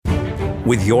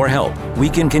With your help, we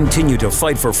can continue to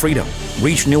fight for freedom,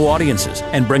 reach new audiences,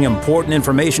 and bring important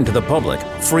information to the public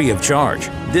free of charge.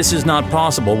 This is not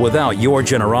possible without your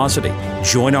generosity.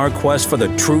 Join our quest for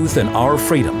the truth and our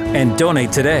freedom and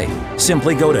donate today.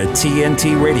 Simply go to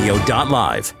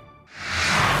tntradio.live.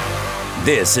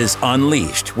 This is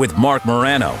Unleashed with Marc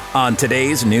Morano on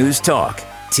today's News Talk,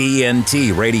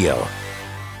 TNT Radio.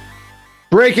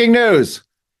 Breaking news.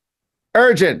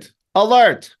 Urgent.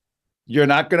 Alert. You're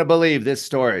not going to believe this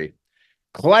story.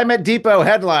 Climate Depot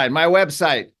headline, my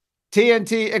website,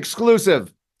 TNT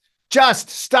exclusive. Just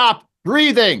stop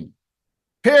breathing.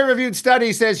 Peer-reviewed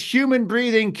study says human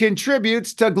breathing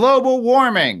contributes to global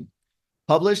warming.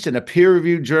 Published in a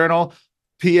peer-reviewed journal,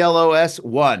 PLOS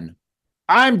 1.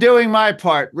 I'm doing my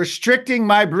part, restricting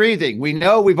my breathing. We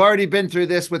know we've already been through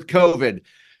this with COVID.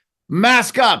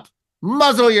 Mask up.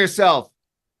 Muzzle yourself.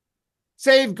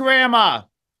 Save grandma.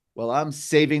 Well, I'm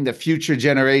saving the future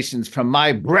generations from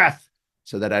my breath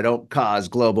so that I don't cause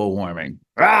global warming.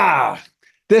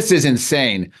 This is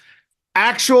insane.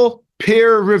 Actual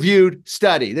peer-reviewed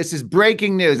study. This is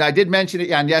breaking news. I did mention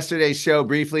it on yesterday's show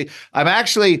briefly. I've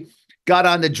actually got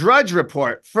on the Drudge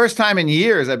Report. First time in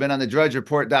years I've been on the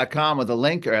drudgereport.com with a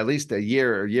link, or at least a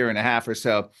year and a half or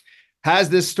so. Has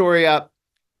this story up.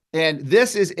 And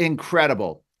this is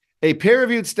incredible. A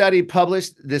peer-reviewed study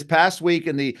published this past week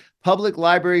in the Public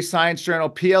Library Science Journal,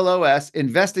 PLOS,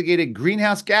 investigated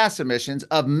greenhouse gas emissions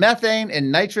of methane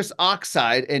and nitrous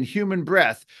oxide in human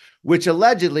breath, which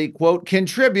allegedly, quote,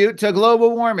 contribute to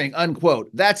global warming, unquote.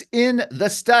 That's in the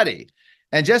study.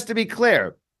 And just to be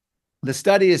clear, the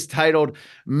study is titled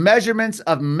Measurements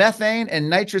of Methane and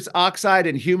Nitrous Oxide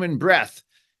in Human Breath.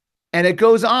 And it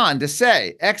goes on to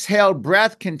say, exhaled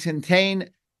breath can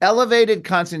contain elevated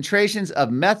concentrations of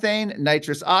methane,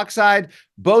 nitrous oxide,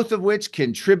 both of which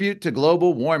contribute to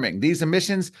global warming. These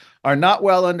emissions are not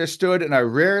well understood and are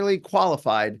rarely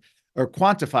qualified or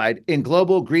quantified in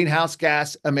global greenhouse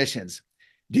gas emissions.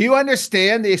 Do you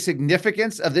understand the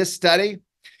significance of this study?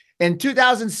 In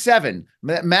 2007,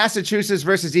 Massachusetts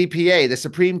versus EPA, the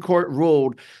Supreme Court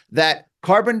ruled that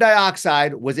carbon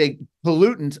dioxide was a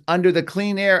pollutant under the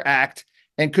Clean Air Act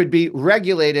and could be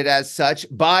regulated as such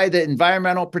by the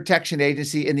Environmental Protection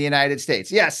Agency in the United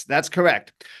States. Yes, that's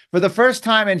correct. For the first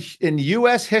time in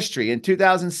U.S. history in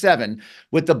 2007,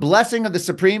 with the blessing of the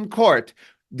Supreme Court,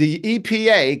 the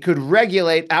EPA could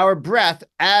regulate our breath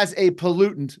as a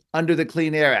pollutant under the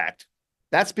Clean Air Act.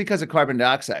 That's because of carbon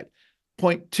dioxide.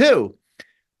 Point two,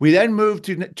 we then moved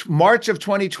to March of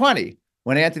 2020,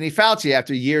 when Anthony Fauci,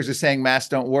 after years of saying masks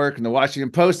don't work, and the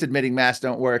Washington Post admitting masks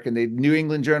don't work, and the New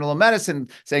England Journal of Medicine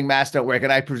saying masks don't work,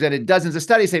 and I presented dozens of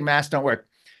studies saying masks don't work.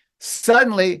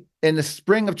 Suddenly, in the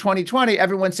spring of 2020,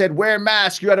 everyone said, wear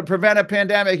masks, you got to prevent a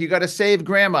pandemic, you got to save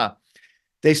grandma.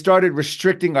 They started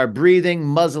restricting our breathing,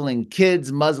 muzzling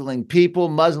kids, muzzling people,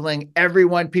 muzzling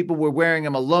everyone. People were wearing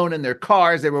them alone in their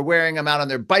cars. They were wearing them out on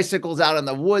their bicycles, out in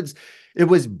the woods. It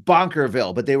was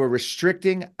Bonkerville, but they were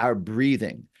restricting our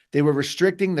breathing. They were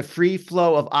restricting the free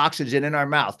flow of oxygen in our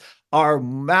mouth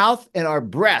and our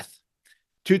breath.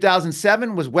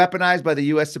 2007 was weaponized by the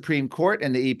U.S. Supreme Court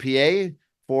and the EPA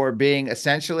for being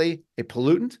essentially a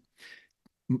pollutant.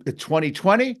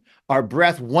 2020, our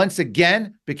breath once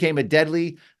again became a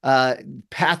deadly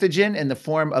pathogen in the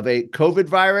form of a COVID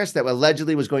virus that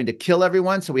allegedly was going to kill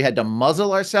everyone. So we had to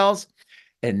muzzle ourselves.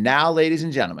 And now, ladies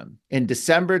and gentlemen, in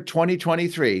December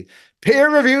 2023,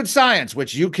 peer-reviewed science,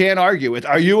 which you can't argue with.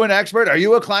 Are you an expert? Are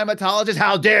you a climatologist?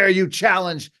 How dare you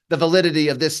challenge the validity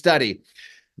of this study?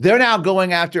 They're now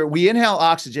going after, we inhale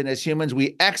oxygen as humans,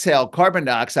 we exhale carbon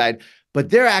dioxide,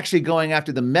 but they're actually going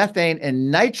after the methane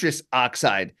and nitrous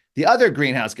oxide, the other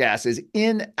greenhouse gases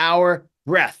in our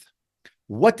breath.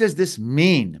 What does this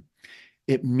mean?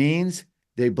 It means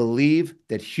they believe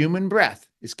that human breath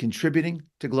is contributing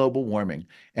to global warming.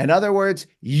 In other words,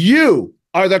 you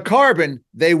are the carbon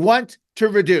they want to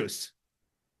reduce.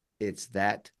 It's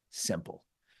that simple.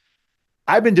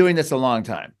 I've been doing this a long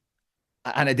time.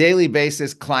 On a daily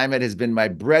basis, climate has been my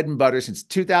bread and butter since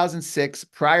 2006.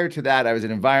 Prior to that, I was an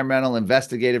environmental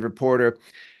investigative reporter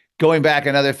going back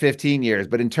another 15 years.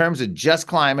 But in terms of just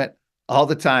climate, all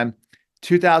the time,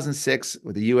 2006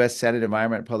 with the U.S. Senate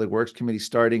Environment and Public Works Committee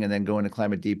starting and then going to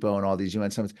Climate Depot and all these UN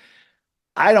summits.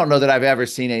 I don't know that I've ever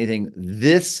seen anything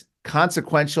this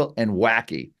consequential and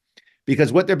wacky,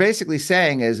 because what they're basically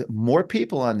saying is more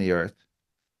people on the earth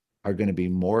are going to be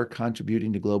more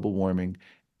contributing to global warming.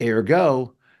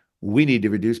 Ergo, we need to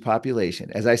reduce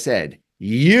population. As I said,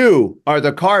 you are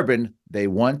the carbon they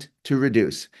want to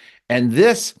reduce. And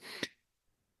this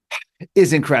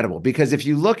is incredible, because if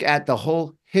you look at the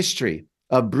whole history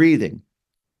of breathing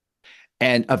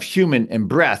and of human and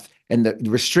breath and the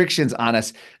restrictions on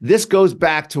us. This goes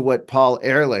back to what Paul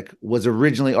Ehrlich was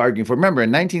originally arguing for. Remember, in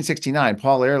 1969,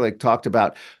 Paul Ehrlich talked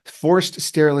about forced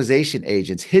sterilization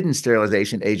agents, hidden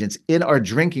sterilization agents in our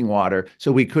drinking water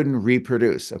so we couldn't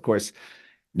reproduce. Of course,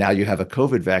 now you have a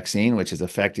COVID vaccine, which is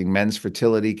affecting men's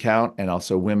fertility count and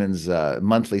also women's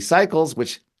monthly cycles,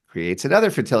 which creates another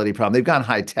fertility problem. They've gone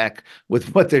high tech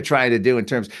with what they're trying to do in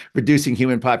terms of reducing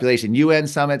human population. UN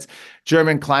summits,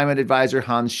 German climate advisor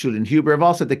Hans Schulenhuber have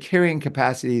also said the carrying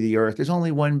capacity of the earth is only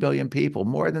 1 billion people,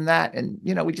 more than that. And,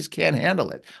 we just can't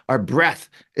handle it. Our breath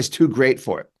is too great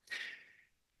for it.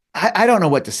 I don't know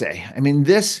what to say. I mean,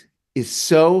 this is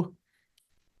so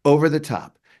over the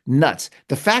top. Nuts.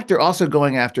 The fact they're also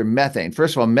going after methane.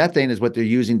 First of all, methane is what they're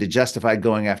using to justify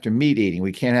going after meat eating.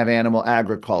 We can't have animal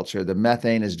agriculture. The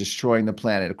methane is destroying the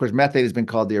planet. Of course, methane has been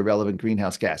called the irrelevant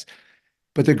greenhouse gas.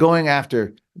 But they're going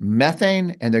after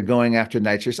methane and they're going after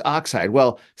nitrous oxide.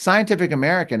 Well, Scientific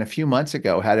American a few months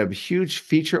ago had a huge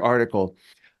feature article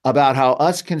about how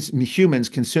us humans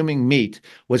consuming meat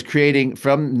was creating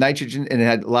from nitrogen, and it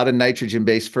had a lot of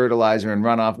nitrogen-based fertilizer and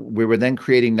runoff. We were then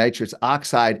creating nitrous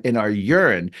oxide in our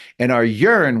urine, and our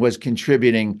urine was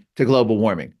contributing to global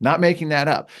warming. Not making that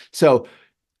up. So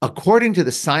according to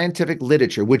the scientific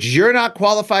literature, which you're not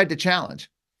qualified to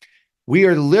challenge, we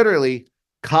are literally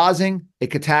causing a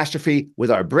catastrophe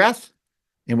with our breath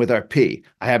and with our pee.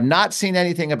 I have not seen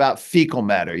anything about fecal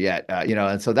matter yet,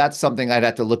 and so that's something I'd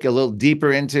have to look a little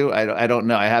deeper into. I don't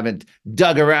know. I haven't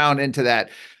dug around into that,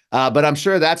 but I'm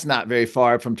sure that's not very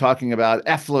far from talking about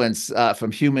effluents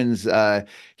from humans,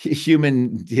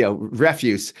 human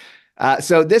refuse.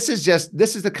 So this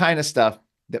is the kind of stuff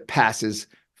that passes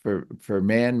for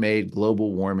man-made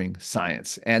global warming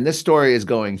science, and this story is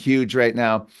going huge right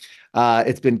now.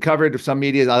 It's been covered in some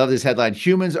media. I love this headline: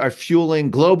 "Humans are fueling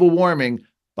global warming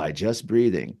by just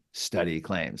breathing," study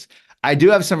claims. I do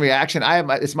have some reaction.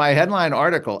 It's my headline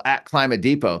article at Climate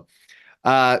Depot.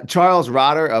 Charles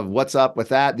Rotter of What's Up With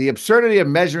That? The absurdity of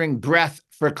measuring breath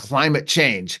for climate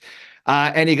change.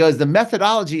 And he goes, the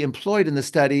methodology employed in the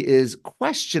study is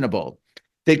questionable.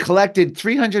 They collected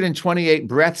 328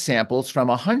 breath samples from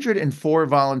 104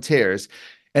 volunteers,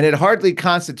 and it hardly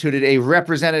constituted a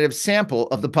representative sample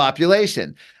of the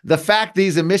population. The fact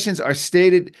these emissions are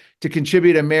stated to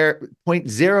contribute a mere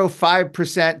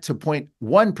 0.05% to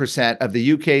 0.1% of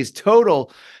the UK's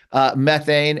total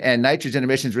methane and nitrogen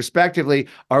emissions, respectively,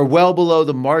 are well below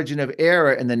the margin of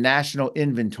error in the national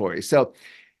inventory. So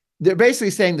they're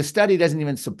basically saying the study doesn't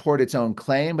even support its own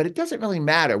claim, but it doesn't really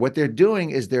matter. What they're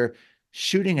doing is they're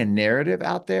shooting a narrative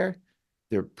out there.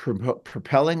 They're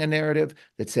propelling a narrative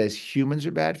that says humans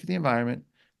are bad for the environment,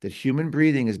 that human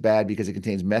breathing is bad because it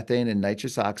contains methane and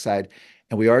nitrous oxide.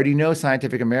 And we already know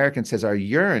Scientific American says our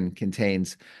urine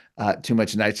contains too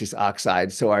much nitrous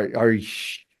oxide. So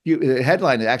the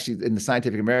headline actually in the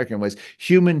Scientific American was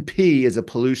 "Human pee is a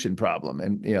pollution problem,"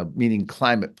 and meaning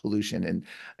climate pollution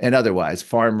and otherwise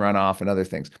farm runoff and other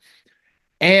things.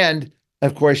 And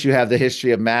of course, you have the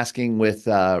history of masking with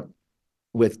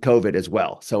COVID as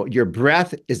well. So your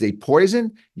breath is a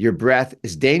poison. Your breath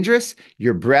is dangerous.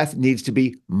 Your breath needs to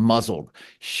be muzzled.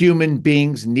 Human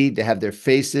beings need to have their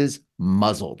faces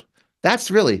muzzled. That's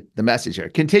really the message here.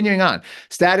 Continuing on,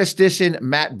 statistician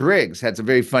Matt Briggs had some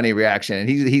very funny reaction, and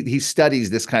he studies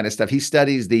this kind of stuff. He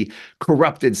studies the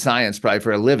corrupted science probably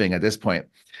for a living at this point.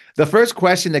 The first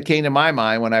question that came to my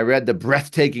mind when I read the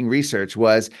breathtaking research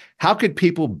was, how could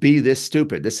people be this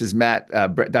stupid? This is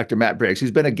Dr. Matt Briggs,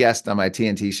 who's been a guest on my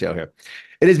TNT show here.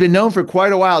 It has been known for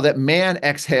quite a while that man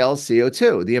exhales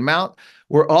CO2. The amount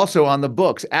were also on the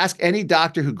books. Ask any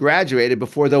doctor who graduated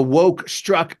before the woke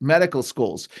struck medical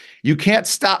schools. You can't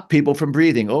stop people from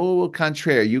breathing. Au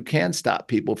contraire, you can stop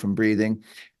people from breathing.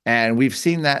 And we've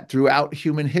seen that throughout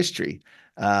human history.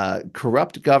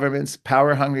 Corrupt governments,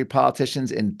 power-hungry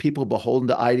politicians, and people beholden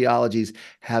to ideologies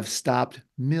have stopped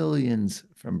millions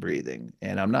from breathing.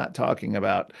 And I'm not talking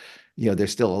about, they're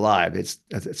still alive.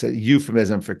 It's a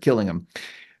euphemism for killing them.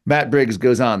 Matt Briggs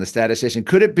goes on, the statistician.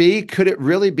 Could it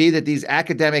really be that these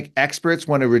academic experts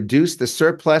want to reduce the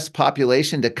surplus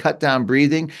population to cut down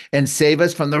breathing and save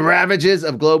us from the ravages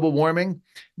of global warming,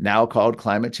 now called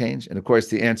climate change? And of course,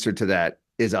 the answer to that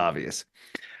is obvious.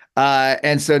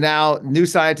 And so now new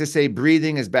scientists say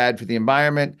breathing is bad for the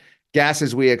environment.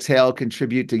 Gases we exhale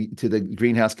contribute to the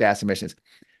greenhouse gas emissions.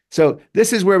 So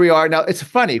this is where we are now. It's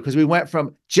funny because we went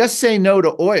from just say no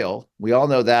to oil. We all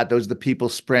know that. Those are the people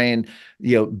spraying,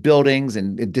 buildings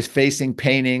and defacing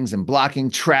paintings and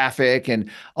blocking traffic and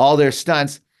all their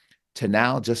stunts, to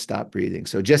now just stop breathing.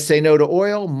 So just say no to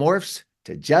oil morphs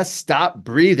to just stop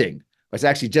breathing. Or it's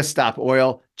actually just stop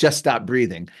oil, just stop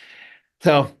breathing.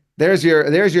 So there's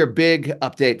your big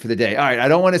update for the day. All right, I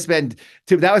don't want to spend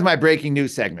that was my breaking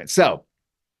news segment. So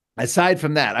aside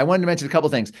from that, I wanted to mention a couple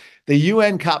things. The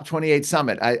UN COP28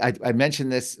 summit. I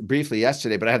mentioned this briefly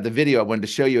yesterday, but I have the video I wanted to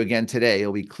show you again today.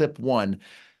 It'll be clip one.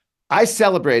 I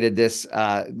celebrated this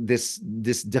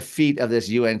defeat of this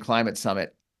UN climate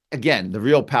summit. Again, the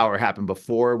real power happened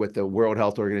before with the World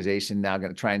Health Organization now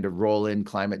trying to roll in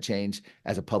climate change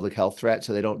as a public health threat,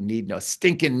 so they don't need no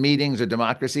stinking meetings or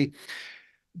democracy.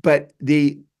 But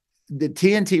the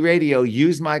TNT radio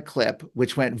used my clip,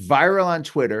 which went viral on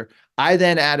Twitter. I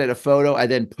then added a photo. I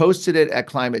then posted it at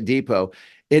Climate Depot.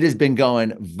 It has been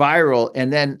going viral.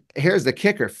 And then here's the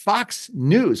kicker: Fox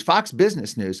News, Fox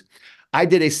Business News. I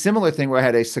did a similar thing where I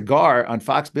had a cigar on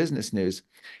Fox Business News,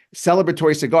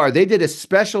 celebratory cigar. They did a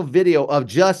special video of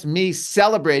just me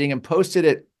celebrating and posted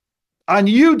it on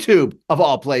YouTube, of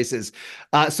all places.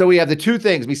 So we have the two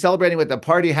things, me celebrating with the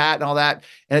party hat and all that.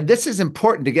 And this is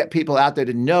important to get people out there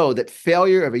to know that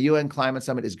failure of a UN climate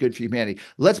summit is good for humanity.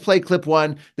 Let's play clip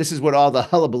one. This is what all the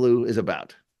hullabaloo is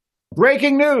about.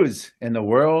 Breaking news in the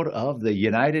world of the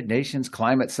United Nations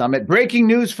Climate Summit. Breaking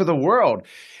news for the world.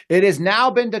 It has now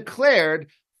been declared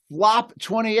Flop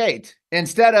 28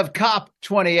 instead of COP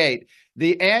 28,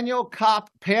 the annual COP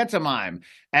pantomime.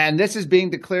 And this is being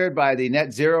declared by the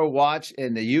Net Zero Watch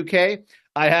in the UK.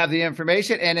 I have the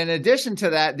information. And in addition to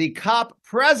that, the COP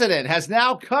president has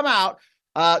now come out,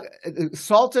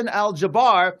 Sultan Al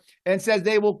Jaber, and says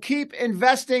they will keep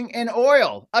investing in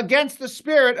oil against the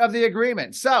spirit of the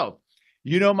agreement. So,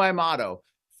 you know my motto: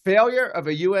 failure of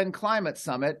a UN climate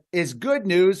summit is good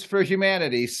news for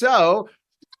humanity. So,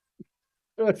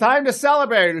 time to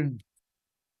celebrate.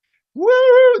 Woo!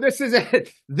 This is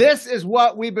it. This is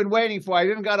what we've been waiting for. I've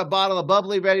even got a bottle of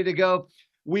bubbly ready to go.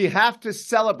 We have to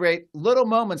celebrate little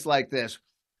moments like this.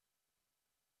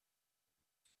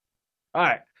 All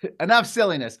right, enough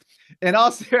silliness. In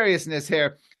all seriousness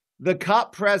here, the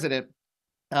COP president,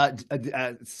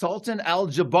 Sultan Al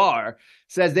Jaber,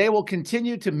 says they will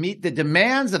continue to meet the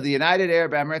demands of the United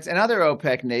Arab Emirates and other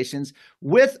OPEC nations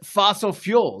with fossil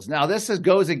fuels. Now, this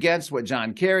goes against what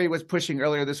John Kerry was pushing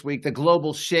earlier this week, the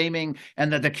global shaming,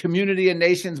 and that the community of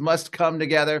nations must come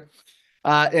together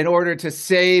in order to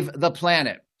save the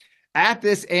planet. At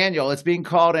this annual, it's being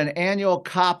called an annual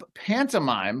COP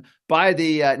pantomime by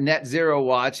the Net Zero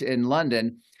Watch in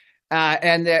London.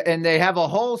 And they have a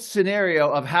whole scenario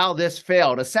of how this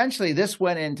failed. Essentially, this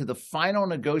went into the final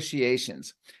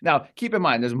negotiations. Now, keep in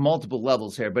mind, there's multiple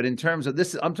levels here, but in terms of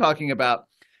this, I'm talking about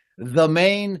the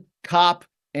main COP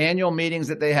annual meetings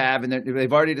that they have, and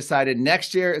they've already decided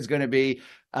next year is going to be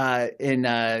in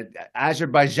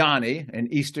Azerbaijani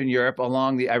in Eastern Europe,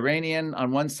 along the Iranian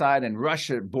on one side and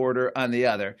Russia border on the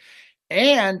other.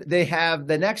 And they have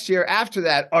the next year after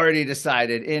that already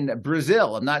decided in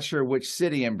Brazil. I'm not sure which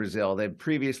city in Brazil. They've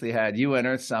previously had UN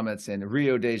Earth Summits in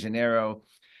Rio de Janeiro.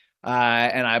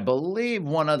 And I believe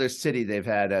one other city they've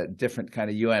had a different kind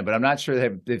of UN, but I'm not sure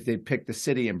if they picked the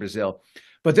city in Brazil.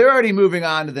 But they're already moving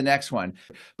on to the next one.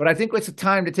 But I think it's a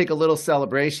time to take a little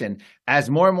celebration as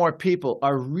more and more people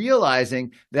are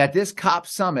realizing that this COP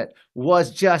summit was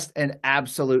just an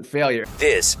absolute failure.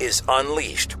 This is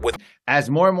Unleashed with... As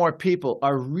more and more people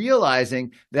are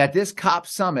realizing that this COP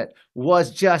summit was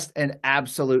just an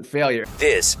absolute failure.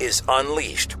 This is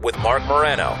Unleashed with Marc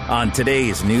Morano on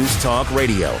today's News Talk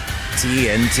Radio,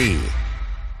 TNT.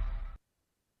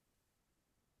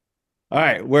 All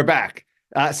right, we're back.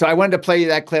 So I wanted to play you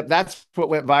that clip. That's what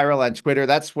went viral on Twitter.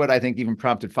 That's what I think even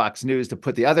prompted Fox News to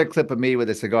put the other clip of me with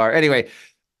a cigar. Anyway,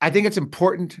 I think it's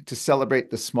important to celebrate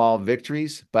the small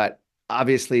victories, but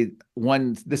obviously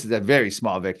this is a very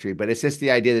small victory, but it's just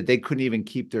the idea that they couldn't even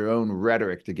keep their own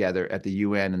rhetoric together at the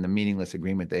UN and the meaningless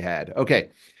agreement they had.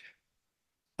 Okay.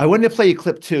 I wanted to play you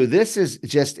clip two. This is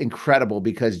just incredible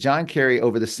because John Kerry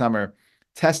over the summer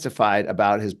testified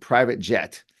about his private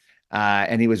jet.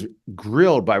 And he was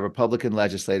grilled by Republican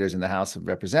legislators in the House of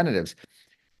Representatives.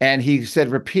 And he said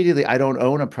repeatedly, I don't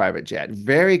own a private jet,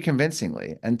 very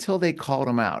convincingly, until they called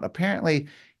him out. Apparently,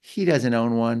 he doesn't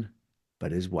own one,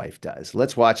 but his wife does.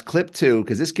 Let's watch clip two,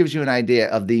 because this gives you an idea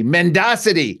of the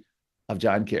mendacity of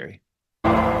John Kerry.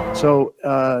 So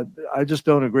I just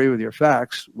don't agree with your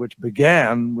facts, which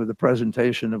began with the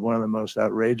presentation of one of the most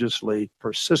outrageously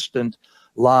persistent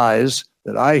lies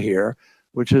that I hear,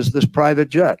 which is this private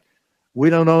jet. We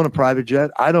don't own a private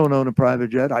jet. I don't own a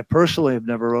private jet. I personally have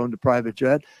never owned a private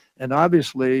jet. And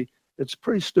obviously, it's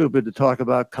pretty stupid to talk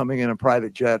about coming in a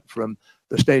private jet from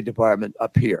the State Department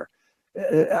up here.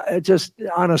 It just,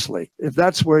 honestly, if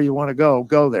that's where you want to go,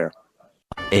 go there.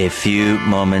 A few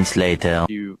moments later.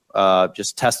 You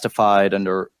just testified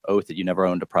under oath that you never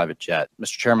owned a private jet.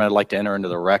 Mr. Chairman, I'd like to enter into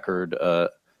the record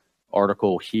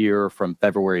article here from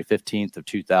February 15th of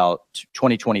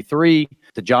 2023.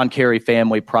 The John Kerry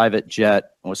family private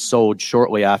jet was sold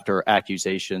shortly after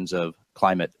accusations of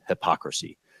climate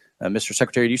hypocrisy. Mr.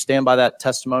 Secretary, do you stand by that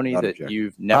testimony that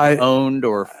you've never owned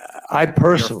or I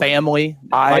personally, your family?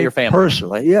 Your family?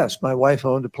 Personally, yes. My wife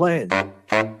owned a plane.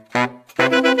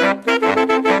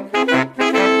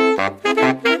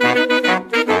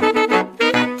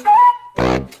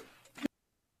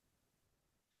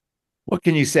 What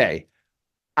can you say?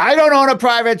 I don't own a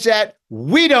private jet.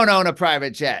 We don't own a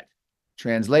private jet.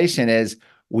 Translation is,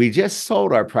 we just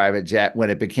sold our private jet when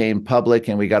it became public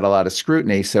and we got a lot of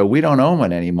scrutiny, so we don't own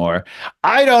one anymore.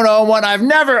 I don't own one. I've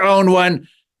never owned one.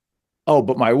 Oh,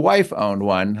 but my wife owned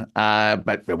one,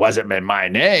 but it wasn't in my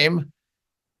name.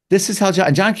 This is how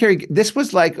John Kerry, this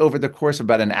was like over the course of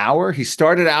about an hour. He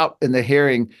started out in the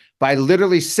hearing by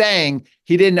literally saying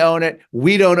he didn't own it.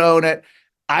 We don't own it.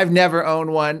 I've never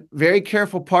owned one. Very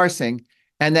careful parsing.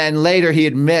 And then later he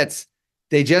admits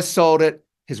they just sold it.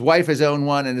 His wife has owned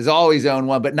one and has always owned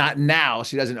one, but not now.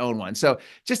 She doesn't own one. So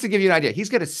just to give you an idea, he's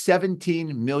got a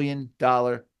 $17 million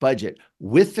budget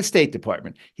with the State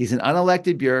Department. He's an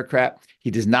unelected bureaucrat.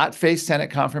 He does not face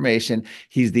Senate confirmation.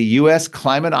 He's the U.S.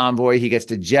 climate envoy. He gets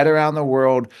to jet around the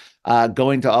world,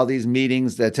 going to all these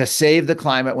meetings to save the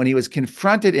climate. When he was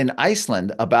confronted in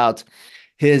Iceland about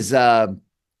his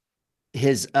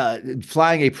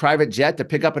flying a private jet to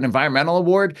pick up an environmental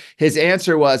award, his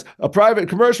answer was, a private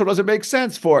commercial doesn't make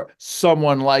sense for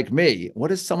someone like me. What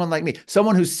is someone like me?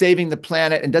 Someone who's saving the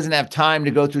planet and doesn't have time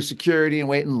to go through security and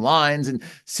wait in lines and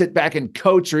sit back and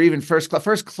coach or even first class.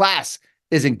 First class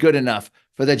isn't good enough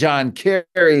for the John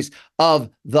Kerrys of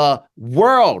the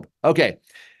world. Okay.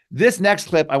 This next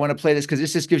clip, I want to play this because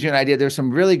this just gives you an idea. There's some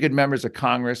really good members of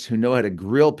Congress who know how to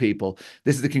grill people.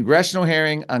 This is the congressional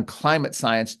hearing on climate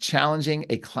science challenging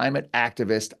a climate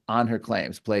activist on her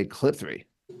claims. Play clip 3.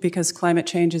 Because climate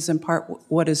change is in part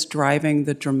what is driving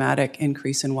the dramatic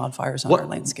increase in wildfires on our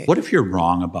landscape. What if you're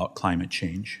wrong about climate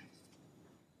change?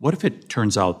 What if it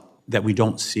turns out that we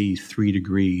don't see 3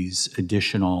 degrees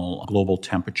additional global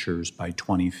temperatures by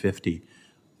 2050?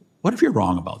 What if you're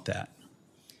wrong about that?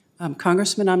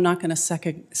 Congressman, I'm not going to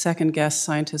second guess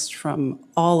scientists from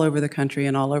all over the country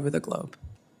and all over the globe.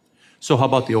 So how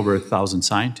about the over 1,000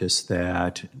 scientists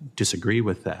that disagree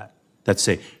with that, that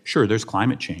say, sure, there's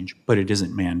climate change, but it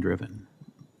isn't man-driven?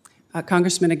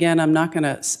 Congressman, again, I'm not going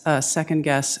to second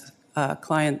guess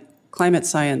climate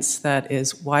science that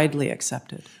is widely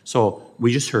accepted. So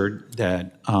we just heard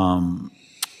that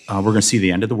we're going to see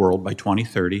the end of the world by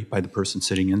 2030 by the person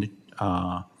sitting in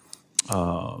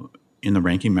the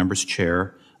ranking member's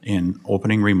chair in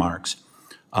opening remarks.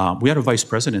 We had a vice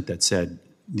president that said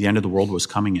the end of the world was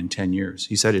coming in 10 years.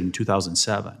 He said it in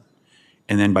 2007.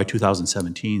 And then by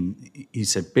 2017, he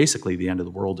said basically the end of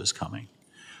the world is coming.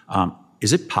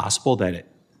 Is it possible that it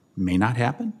may not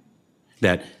happen?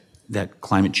 That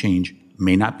climate change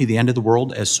may not be the end of the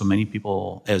world as so many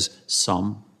people, as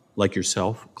some like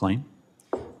yourself claim?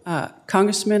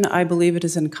 Congressman, I believe it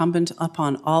is incumbent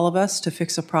upon all of us to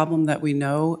fix a problem that we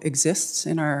know exists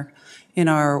in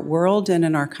our world and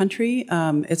in our country.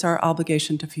 It's our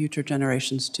obligation to future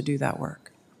generations to do that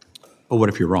work. But what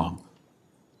if you're wrong?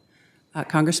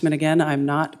 Congressman, again, I'm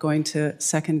not going to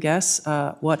second guess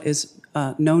what is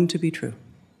known to be true.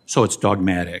 So it's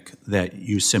dogmatic that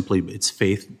it's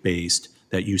faith-based,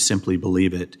 that you simply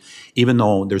believe it, even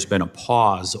though there's been a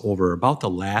pause over about the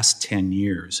last 10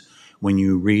 years when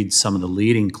you read some of the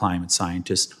leading climate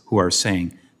scientists who are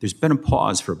saying there's been a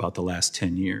pause for about the last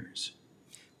 10 years.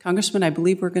 Congressman, I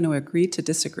believe we're going to agree to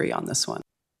disagree on this one.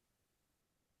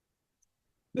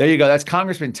 There you go. That's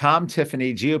Congressman Tom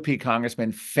Tiffany, GOP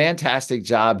congressman. Fantastic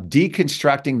job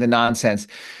deconstructing the nonsense.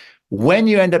 When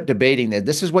you end up debating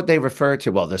this is what they refer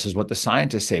to. Well, this is what the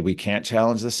scientists say. We can't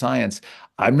challenge the science.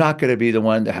 I'm not going to be the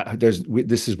one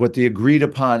this is what the agreed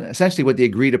upon, essentially what the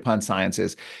agreed upon science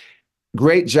is.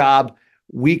 Great job.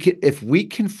 If we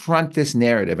confront this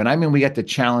narrative, and I mean, we got to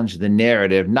challenge the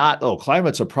narrative, not, oh,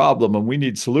 climate's a problem and we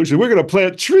need solutions. We're going to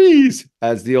plant trees,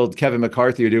 as the old Kevin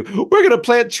McCarthy would do. We're going to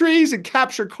plant trees and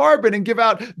capture carbon and give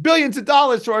out billions of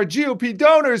dollars to our GOP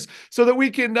donors so that we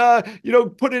can,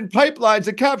 put in pipelines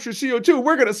and capture CO2.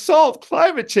 We're going to solve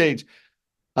climate change.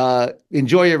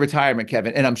 Enjoy your retirement,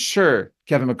 Kevin. And I'm sure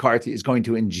Kevin McCarthy is going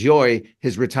to enjoy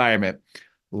his retirement.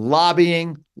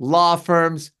 Lobbying, law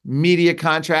firms, media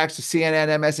contracts to CNN,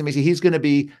 MSNBC. He's going to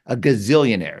be a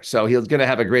gazillionaire. So he's going to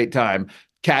have a great time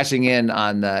cashing in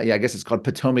on I guess it's called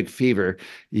Potomac fever.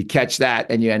 You catch that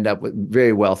and you end up with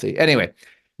very wealthy. Anyway,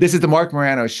 this is the Marc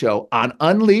Morano Show on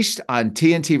Unleashed on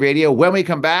TNT Radio. When we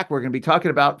come back, we're going to be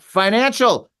talking about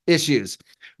financial issues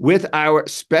with our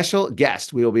special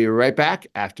guest. We will be right back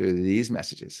after these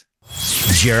messages.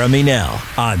 Jeremy Nell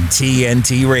on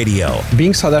TNT Radio.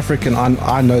 Being South African,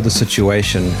 I know the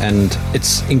situation, and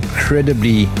it's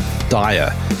incredibly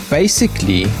dire.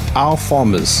 Basically, our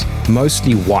farmers,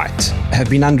 mostly white, have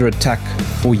been under attack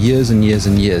for years and years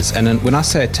and years. And when I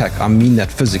say attack, I mean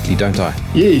that physically, don't I?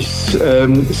 Yes.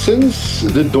 Since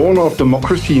the dawn of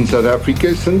democracy in South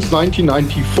Africa, since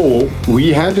 1994,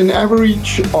 we had an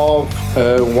average of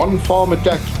one farm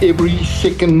attack every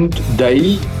second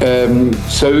day.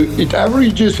 So it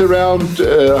averages around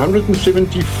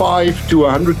 175 to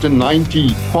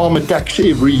 190 farm attacks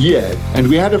every year. And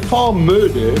we had a farm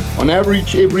murder on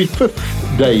average every fifth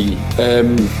day.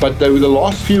 But over the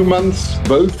last few months,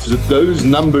 both those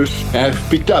numbers have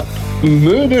picked up.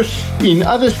 Murders in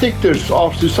other sectors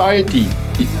of society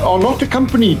are not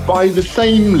accompanied by the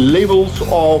same levels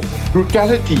of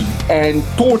brutality and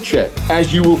torture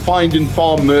as you will find in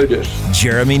farm murders.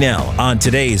 Jeremy Nell on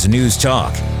today's News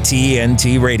Talk,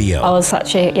 TNT Radio. I was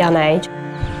such a young age.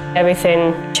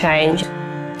 Everything changed.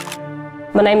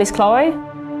 My name is Chloe.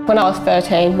 When I was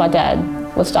 13, my dad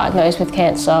was diagnosed with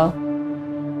cancer.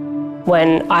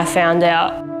 When I found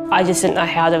out, I just didn't know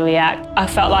how to react. I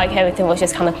felt like everything was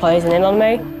just kind of closing in on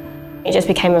me. It just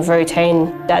became a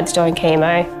routine. Dad's doing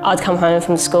chemo. I'd come home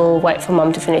from school, wait for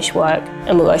Mum to finish work,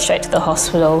 and we'll go straight to the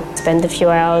hospital, spend a few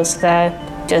hours there,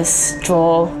 just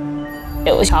draw.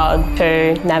 It was hard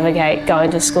to navigate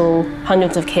going to school,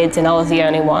 hundreds of kids, and I was the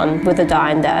only one with a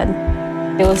dying dad.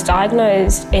 He was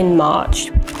diagnosed in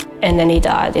March, and then he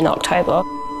died in October.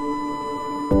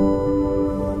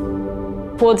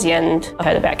 Towards the end, I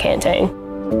heard about Canteen.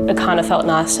 It kind of felt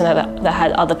nice to know that I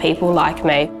had other people like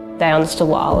me. They understood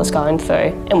what I was going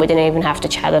through, and we didn't even have to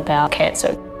chat about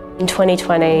cancer. In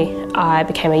 2020, I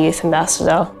became a youth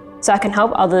ambassador, so I can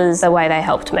help others the way they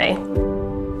helped me.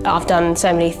 I've done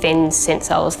so many things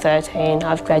since I was 13.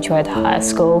 I've graduated high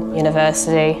school,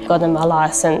 university, gotten my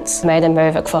license, made a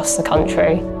move across the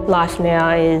country. Life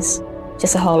now is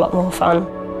just a whole lot more fun.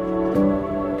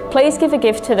 Please give a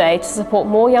gift today to support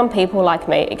more young people like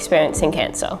me experiencing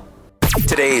cancer.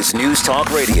 Today's News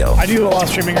Talk Radio. I do a lot of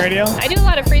streaming radio. I do a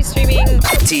lot of free streaming.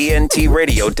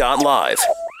 TNTRadio.live.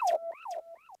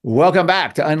 Welcome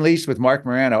back to Unleashed with Marc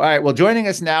Morano. All right, well, joining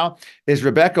us now is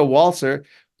Rebecca Walser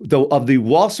of the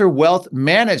Walser Wealth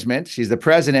Management. She's the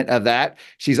president of that.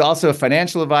 She's also a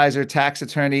financial advisor, tax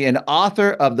attorney, and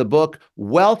author of the book,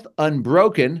 Wealth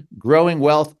Unbroken, Growing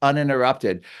Wealth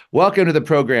Uninterrupted. Welcome to the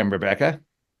program, Rebecca.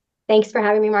 Thanks for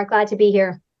having me, Mark. Glad to be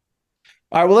here.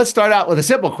 All right, well, let's start out with a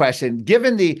simple question.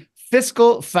 Given the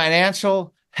fiscal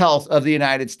financial health of the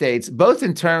United States, both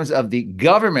in terms of the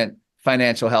government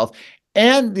financial health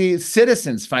and the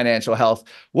citizens' financial health,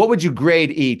 what would you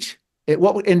grade each?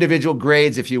 What individual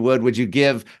grades, if you would you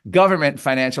give government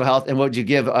financial health, and what would you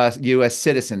give us, U.S.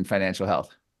 citizen financial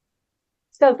health?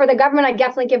 So for the government, I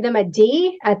definitely give them a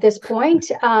D at this point.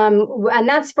 And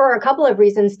that's for a couple of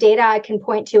reasons. Data I can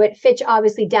point to it. Fitch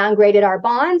obviously downgraded our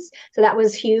bonds, so that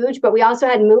was huge. But we also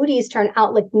had Moody's turn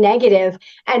outlook negative.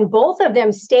 And both of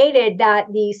them stated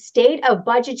that the state of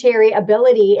budgetary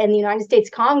ability in the United States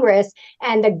Congress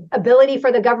and the ability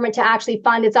for the government to actually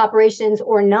fund its operations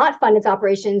or not fund its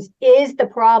operations is the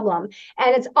problem.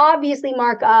 And it's obviously,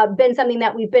 Mark, been something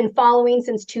that we've been following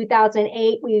since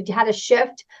 2008. We've had a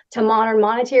shift to modern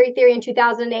monetary theory in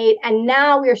 2008, and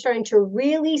now we are starting to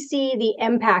really see the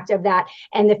impact of that.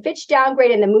 And the Fitch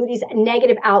downgrade and the Moody's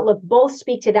negative outlook both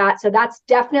speak to that, so that's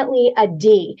definitely a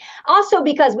D. Also,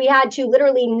 because we had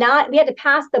to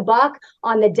pass the buck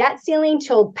on the debt ceiling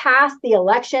to pass the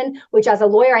election, which as a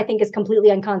lawyer I think is completely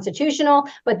unconstitutional,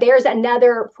 but there's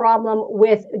another problem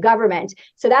with government.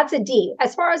 So that's a D.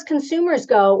 As far as consumers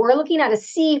go, we're looking at a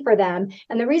C for them,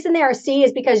 and the reason they are C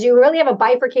is because you really have a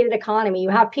bifurcated economy. You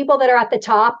have people that are at the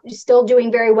top, still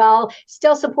doing very well,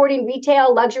 still supporting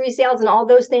retail, luxury sales, and all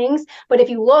those things. But if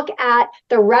you look at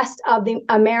the rest of the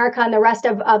America and the rest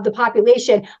of the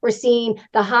population, we're seeing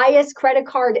the highest credit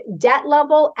card debt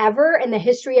level ever in the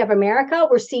history of America.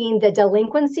 We're seeing the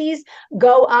delinquencies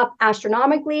go up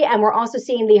astronomically, and we're also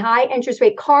seeing the high interest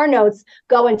rate car notes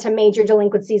go into major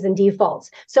delinquencies and defaults.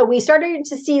 So we started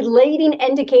to see leading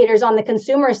indicators on the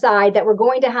consumer side that we're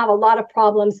going to have a lot of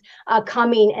problems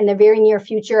coming in the very near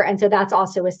future. And so that's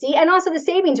also a C. And also the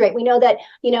savings rate. We know that,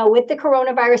 with the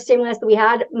coronavirus stimulus, that we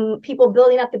had people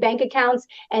building up the bank accounts,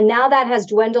 and now that has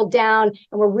dwindled down,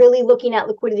 and we're really looking at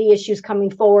liquidity issues coming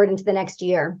forward into the next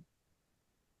year.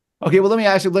 Okay, well, let me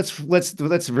ask you, let's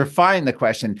refine the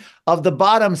question. Of the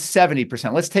bottom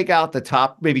 70%, let's take out the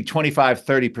top maybe 25,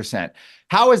 30%.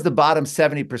 How is the bottom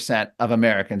 70% of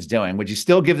Americans doing? Would you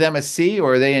still give them a C,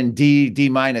 or are they in D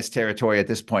minus territory at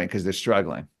this point because they're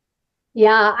struggling?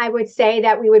 Yeah, I would say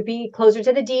that we would be closer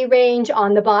to the D range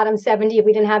on the bottom 70 if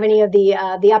we didn't have any of the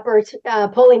upper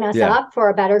pulling us up for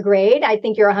a better grade. I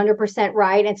think you're 100%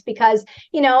 right. It's because,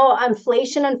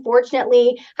 inflation,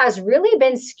 unfortunately, has really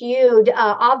been skewed,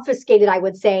 obfuscated, I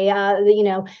would say.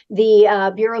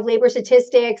 The Bureau of Labor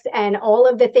Statistics and all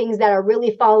of the things that are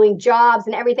really following jobs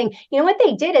and everything. What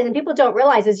they did is, and people don't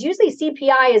realize, is usually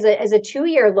CPI is a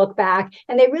 2-year look back,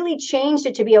 and they really changed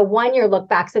it to be a 1-year look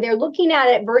back. So they're looking at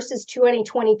it versus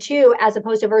 2022 as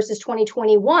opposed to versus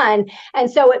 2021. And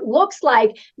so it looks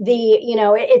like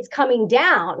it's coming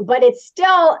down, but it's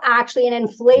still actually an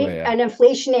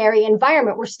inflationary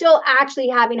environment. We're still actually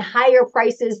having higher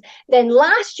prices than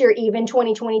last year, even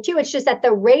 2022. It's just that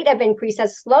the rate of increase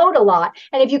has slowed a lot.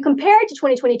 And if you compare it to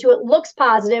 2022, it looks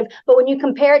positive. But when you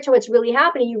compare it to what's really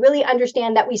happening, you really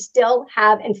understand that we still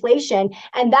have inflation.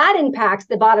 And that impacts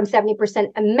the bottom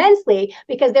 70% immensely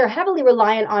because they're heavily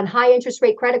reliant on high interest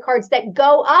rate credit cards that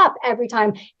go up every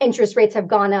time interest rates have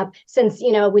gone up since,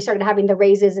 we started having the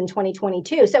raises in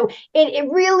 2022. So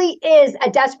it really is a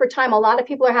desperate time. A lot of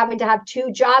people are having to have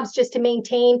 2 jobs just to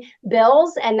maintain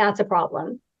bills, and that's a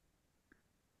problem.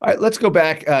 All right, let's go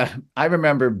back. I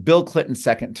remember Bill Clinton's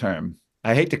second term.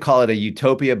 I hate to call it a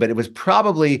utopia, but it was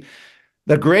probably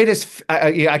the greatest.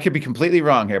 I could be completely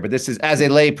wrong here, but this is, as a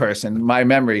layperson, my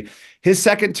memory. His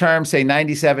second term, say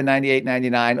 97, 98,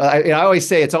 99. I always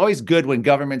say it's always good when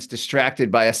government's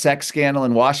distracted by a sex scandal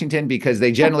in Washington because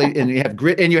they generally, and you have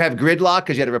gridlock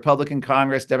because you had a Republican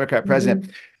Congress, Democrat president. Mm-hmm.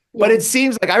 Yeah. But it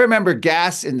seems like I remember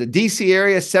gas in the DC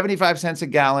area, 75 cents a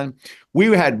gallon. We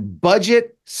had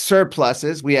budget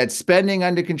surpluses. We had spending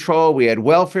under control. We had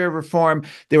welfare reform.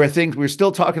 There were things we were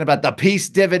still talking about, the peace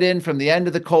dividend from the end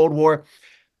of the Cold War.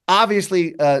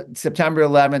 Obviously, September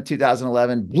 11th,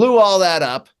 2011 blew all that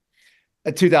up.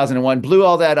 2001 blew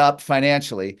all that up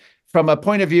financially. From a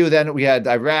point of view, then we had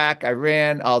Iraq,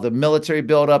 Iran, all the military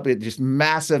buildup, just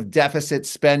massive deficit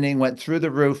spending went through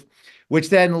the roof, which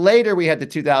then later we had the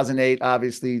 2008,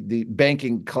 obviously the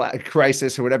banking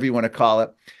crisis or whatever you want to call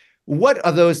it. What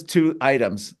are those 2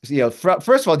 items?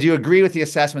 First of all, do you agree with the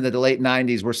assessment that the late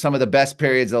 90s were some of the best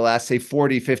periods of the last, say,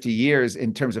 40, 50 years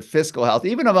in terms of fiscal health,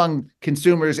 even among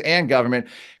consumers and government?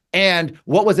 And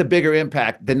what was a bigger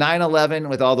impact, the 9/11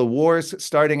 with all the wars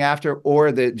starting after, or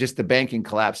just the banking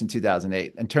collapse in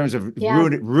 2008 in terms of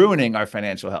ruining our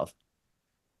financial health?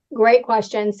 Great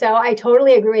question. So I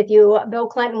totally agree with you. Bill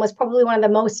Clinton was probably one of the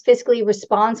most fiscally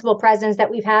responsible presidents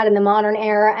that we've had in the modern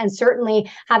era, and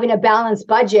certainly having a balanced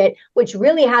budget, which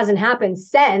really hasn't happened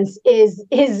since,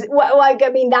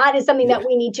 that is something that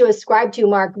we need to ascribe to,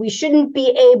 Mark. We shouldn't be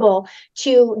able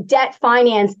to debt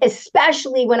finance,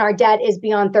 especially when our debt is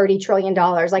beyond $30 trillion.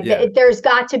 There's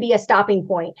got to be a stopping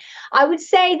point. I would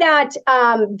say that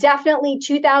definitely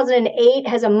 2008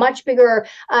 has a much bigger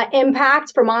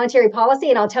impact for monetary policy,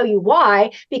 and I'll tell you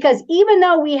why. Because even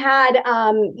though we had,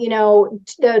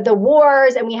 the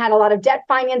wars and we had a lot of debt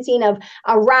financing of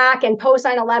Iraq and post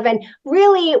 9/11,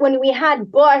 really, when we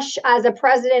had Bush as a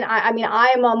president, I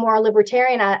am a more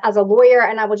libertarian as a lawyer,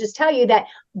 and I will just tell you that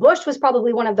Bush was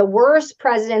probably one of the worst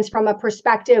presidents from a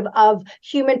perspective of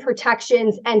human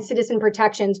protections and citizen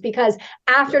protections, because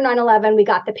after 9/11, we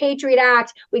got the Patriot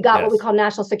Act, we got what we call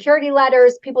national security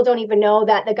letters. People don't even know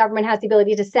that the government has the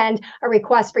ability to send a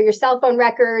request for your cell phone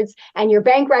records and your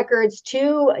bank records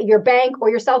to your bank or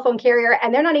your cell phone carrier,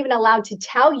 and they're not even allowed to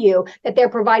tell you that they're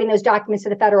providing those documents to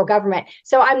the federal government.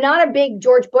 So I'm not a big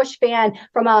George Bush fan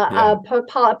from a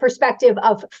perspective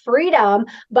of freedom,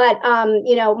 but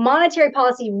monetary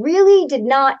policy really did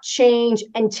not change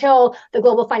until the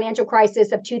global financial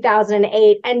crisis of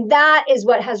 2008. And that is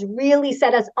what has really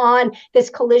set us on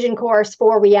this collision course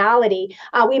for reality.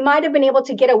 We might have been able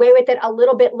to get away with it a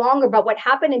little bit longer, but what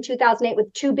happened in 2008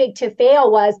 with too big to fail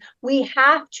was we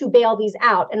have to bail these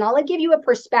out. And I'll give you a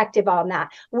perspective on that.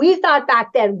 We thought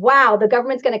back then, wow, the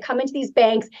government's going to come into these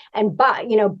banks and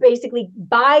basically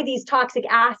buy these toxic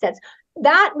assets.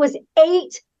 That was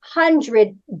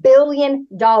 $800 billion,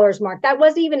 Mark. That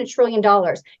wasn't even $1 trillion.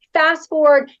 Fast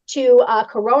forward to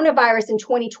coronavirus in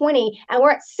 2020, and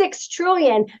we're at $6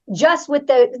 trillion just with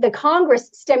the Congress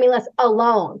stimulus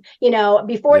alone.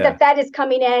 Before the Fed is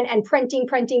coming in and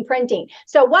printing.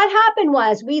 So what happened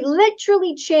was we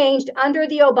literally changed under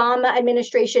the Obama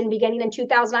administration beginning in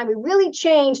 2009. We really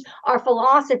changed our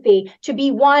philosophy to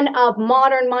be one of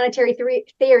modern monetary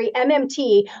theory,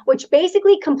 MMT, which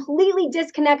basically completely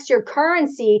disconnects your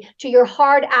currency perpetuity to your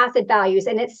hard asset values.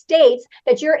 And it states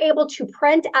that you're able to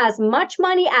print as much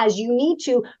money as you need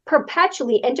to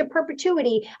perpetually into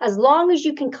perpetuity as long as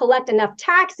you can collect enough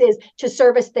taxes to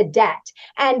service the debt.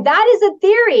 And that is a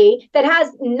theory that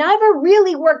has never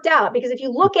really worked out, because if you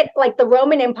look at like the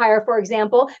Roman Empire, for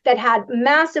example, that had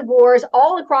massive wars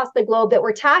all across the globe that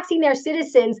were taxing their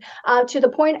citizens to the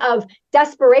point of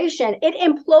desperation, it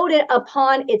imploded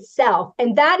upon itself.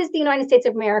 And that is the United States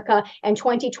of America in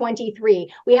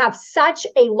 2023. We have such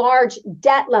a large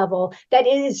debt level that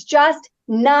it is just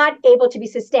not able to be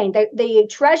sustained. The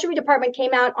Treasury Department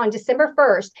came out on December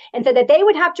 1st and said that they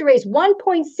would have to raise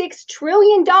 $1.6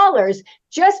 trillion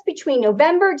just between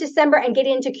November, December, and get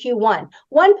into Q1.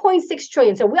 $1.6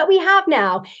 trillion. So what we have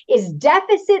now is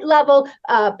deficit level,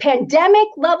 pandemic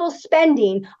level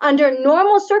spending under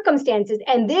normal circumstances.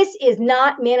 And this is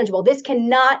not manageable. This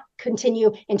cannot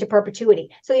continue into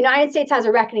perpetuity. So the United States has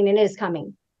a reckoning, and it is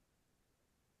coming.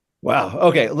 Wow.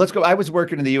 Okay, let's go. I was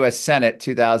working in the U.S. Senate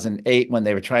 2008 when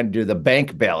they were trying to do the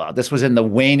bank bailout. This was in the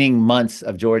waning months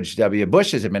of George W.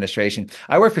 Bush's administration.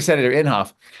 I worked for Senator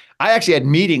Inhofe. I actually had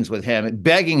meetings with him,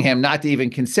 begging him not to even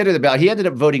consider the bailout. He ended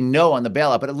up voting no on the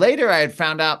bailout. But later I had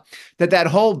found out that that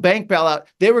whole bank bailout,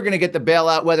 they were going to get the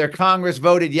bailout whether Congress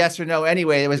voted yes or no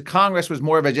anyway. Congress was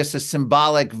more of just a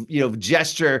symbolic,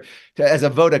 gesture as a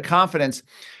vote of confidence.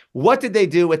 What did they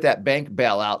do with that bank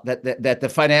bailout that the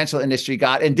financial industry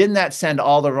got? And didn't that send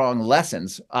all the wrong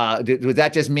lessons? Would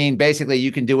that just mean basically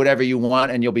you can do whatever you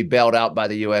want and you'll be bailed out by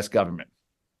the U.S. government?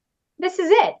 This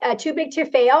is it. Too big to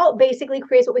fail basically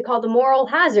creates what we call the moral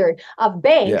hazard of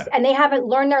banks, and they haven't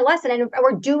learned their lesson, and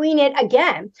we're doing it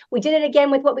again. We did it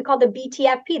again with what we call the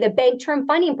BTFP, the Bank Term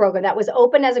Funding Program, that was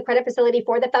opened as a credit facility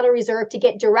for the Federal Reserve to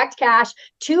get direct cash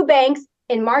to banks.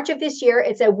 In March of this year,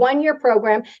 it's a one-year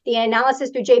program. The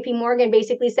analysis through JP Morgan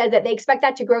basically said that they expect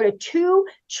that to grow to $2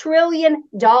 trillion.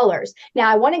 Now,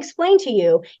 I want to explain to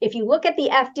you, if you look at the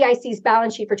FDIC's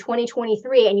balance sheet for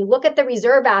 2023 and you look at the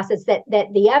reserve assets that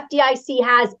the FDIC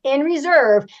has in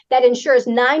reserve that ensures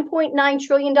 $9.9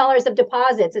 trillion of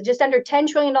deposits, just under $10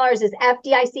 trillion is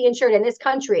FDIC insured in this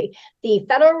country. The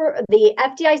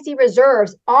FDIC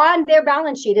reserves on their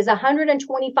balance sheet is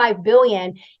 $125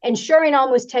 billion, insuring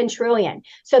almost $10 trillion.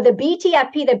 So the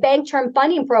BTFP, the Bank Term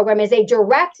Funding Program, is a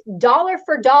direct dollar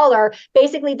for dollar.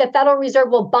 Basically, the Federal Reserve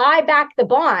will buy back the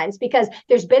bonds because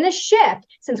there's been a shift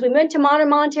since we went to modern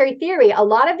monetary theory. A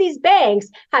lot of these banks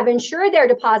have insured their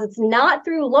deposits not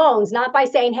through loans, not by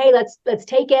saying, hey, let's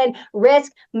take in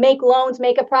risk, make loans,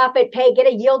 make a profit, get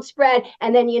a yield spread,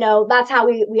 and then that's how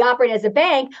we operate as a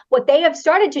bank. What they have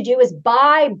started to do is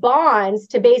buy bonds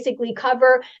to basically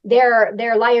cover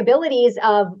their liabilities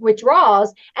of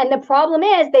withdrawals. And the problem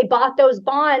is they bought those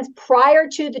bonds prior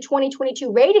to the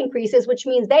 2022 rate increases, which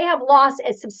means they have lost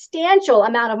a substantial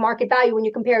amount of market value when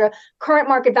you compare to current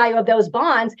market value of those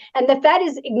bonds. And the Fed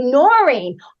is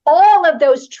ignoring all of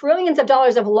those trillions of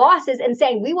dollars of losses and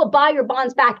saying, we will buy your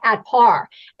bonds back at par.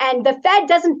 And the Fed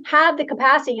doesn't have the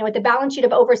capacity, with the balance sheet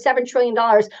of over $7 trillion,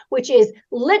 which is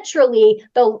literally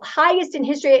the highest in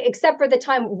history, except for the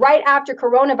time right after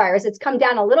coronavirus. It's come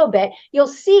down a little bit. You'll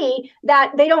see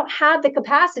that they don't have the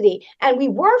capacity. And we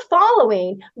were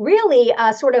following really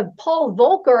sort of Paul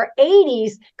Volcker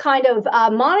 80s kind of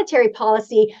monetary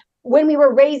policy when we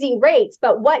were raising rates.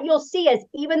 But what you'll see is,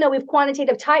 even though we've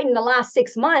quantitative tightened the last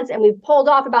 6 months and we've pulled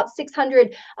off about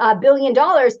 $600 billion,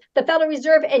 the Federal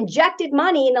Reserve injected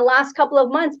money in the last couple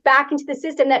of months back into the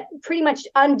system that pretty much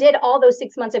undid all those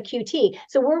 6 months of QT.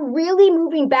 So we're really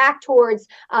moving back towards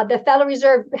the Federal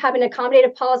Reserve having an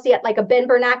accommodative policy, like a Ben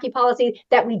Bernanke policy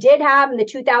that we did have in the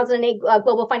 2008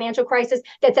 global financial crisis,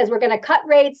 that says we're going to cut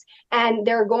rates and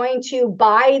they're going to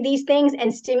buy these things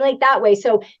and stimulate that way.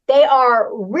 So they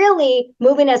are really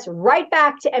moving us right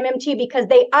back to MMT because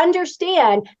they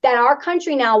understand that our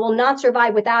country now will not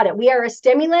survive without it. We are a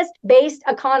stimulus-based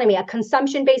economy, a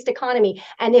consumption-based economy.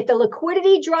 And if the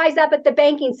liquidity dries up at the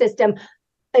banking system,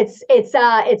 it's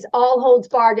all holds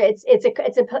barred.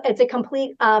 It's a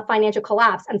complete financial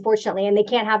collapse, unfortunately, and they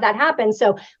can't have that happen.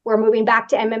 So we're moving back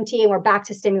to MMT and we're back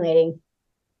to stimulating.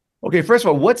 Okay, first of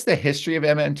all, what's the history of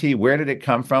MMT? Where did it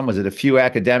come from? Was it a few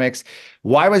academics?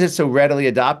 Why was it so readily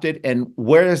adopted? And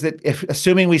where is it,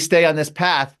 assuming we stay on this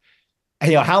path,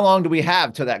 how long do we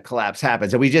have till that collapse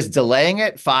happens? Are we just delaying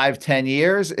it 5-10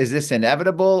 years? Is this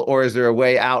inevitable, or is there a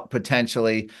way out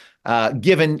potentially?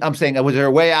 Was there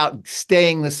a way out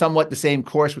staying somewhat the same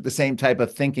course with the same type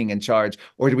of thinking in charge,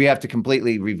 or do we have to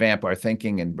completely revamp our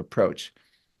thinking and approach?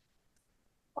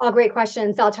 All great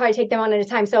questions. I'll try to take them one at a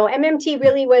time. So MMT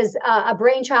really was a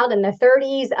brainchild in the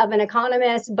 30s of an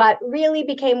economist, but really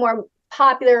became more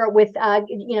popular with,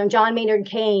 John Maynard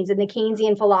Keynes and the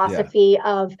Keynesian philosophy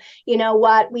of, you know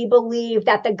what, we believe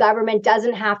that the government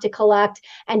doesn't have to collect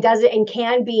and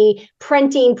can be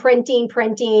printing,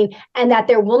 and that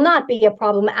there will not be a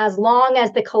problem as long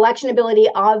as the collectionability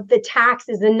of the tax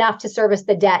is enough to service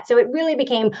the debt. So it really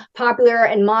became popular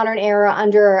in modern era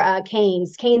under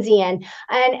Keynesian.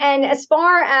 And as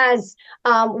far as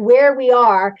where we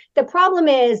are, the problem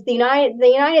is the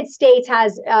United States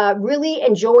has really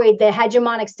enjoyed the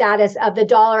hegemonic status of the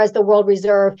dollar as the world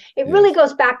reserve. It really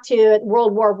goes back to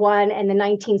World War I and the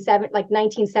 1917,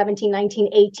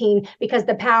 1918, because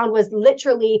the pound was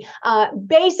literally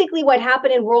basically what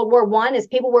happened in World War I is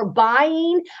people were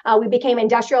buying. We became an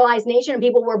industrialized nation, and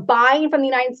people were buying from the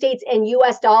United States in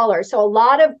U.S. dollars. So a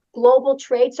lot of global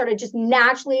trade started just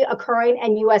naturally occurring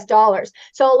in U.S. dollars.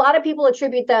 So a lot of people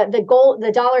attribute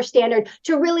the dollar standard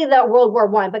to really the World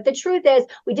War I. But the truth is,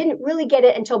 we didn't really get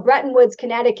it until Bretton Woods,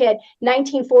 Connecticut,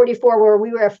 1944, where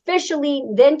we were officially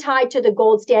then tied to the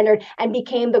gold standard and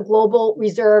became the global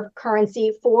reserve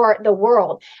currency for the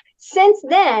world. Since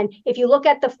then, if you look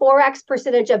at the Forex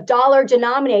percentage of dollar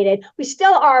denominated, we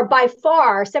still are by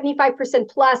far 75%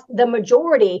 plus the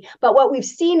majority. But what we've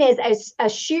seen is a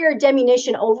sheer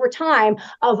diminution over time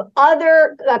of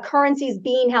other currencies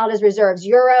being held as reserves: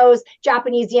 euros,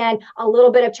 Japanese yen, a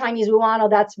little bit of Chinese yuan,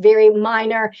 that's very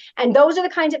minor. And those are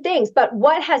the kinds of things. But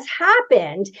what has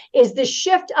happened is the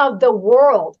shift of the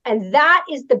world. And that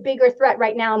is the bigger threat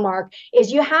right now, Mark,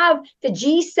 is you have the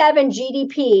G7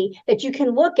 GDP that you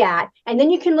can look at. And then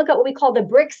you can look at what we call the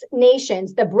BRICS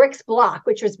nations, the BRICS bloc,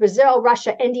 which was Brazil,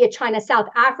 Russia, India, China, South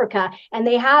Africa. And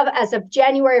they have, as of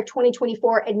January of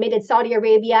 2024, admitted Saudi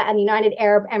Arabia and the United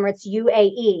Arab Emirates,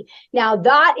 UAE. Now,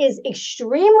 that is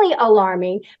extremely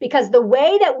alarming, because the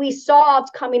way that we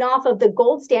solved coming off of the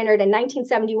gold standard in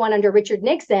 1971 under Richard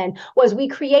Nixon was we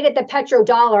created the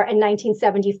petrodollar in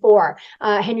 1974.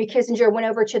 Henry Kissinger went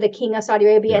over to the King of Saudi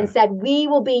Arabia and said, we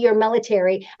will be your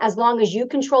military as long as you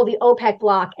control the OPEC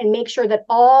bloc and make sure that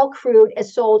all crude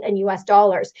is sold in US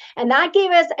dollars. And that gave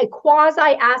us a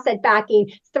quasi-asset backing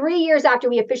 3 years after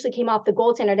we officially came off the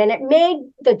gold standard, and it made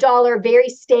the dollar very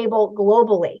stable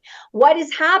globally. What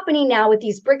is happening now with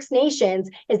these BRICS nations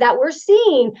is that we're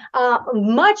seeing a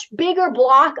much bigger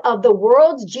block of the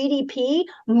world's GDP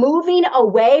moving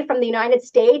away from the United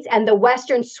States and the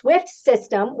Western SWIFT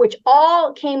system, which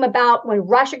all came about when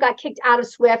Russia got kicked out of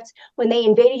SWIFT when they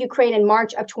invaded Ukraine in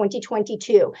March of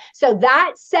 2022. So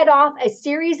that set off a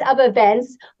series of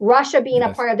events, Russia being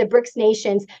a part of the BRICS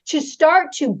nations, to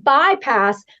start to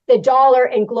bypass the dollar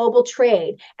in global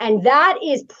trade. And that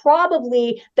is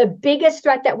probably the biggest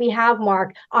threat that we have,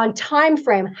 Mark, on time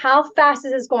frame. How fast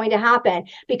is this going to happen?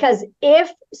 Because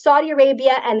if Saudi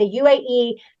Arabia and the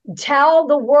UAE tell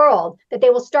the world that they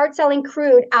will start selling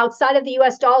crude outside of the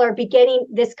US dollar beginning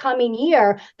this coming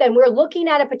year, then we're looking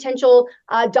at a potential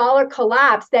dollar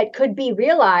collapse that could be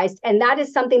realized. And that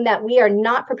is something that we are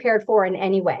not prepared for in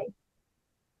any way.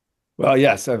 Well,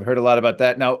 yes, I've heard a lot about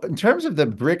that. Now, in terms of the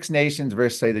BRICS nations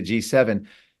versus, say, the G7,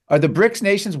 are the BRICS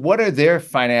nations, what are their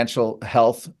financial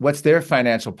health? What's their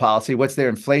financial policy? What's their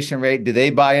inflation rate? Do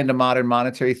they buy into modern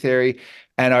monetary theory?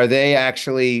 And are they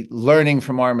actually learning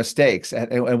from our mistakes?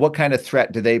 And what kind of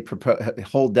threat do they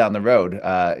hold down the road?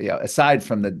 Aside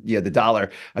from the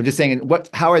dollar, I'm just saying,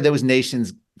 how are those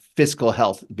nations' fiscal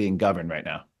health being governed right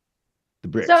now? The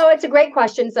BRICS. So it's a great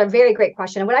question. It's a very great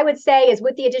question. And what I would say is,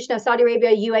 with the addition of Saudi Arabia,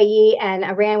 UAE, and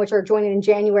Iran, which are joining in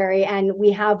January, and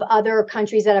we have other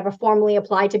countries that have formally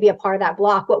applied to be a part of that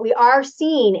bloc, what we are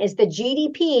seeing is the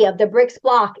GDP of the BRICS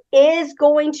bloc is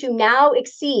going to now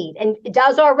exceed, and it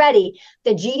does already,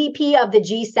 the GDP of the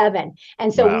G7.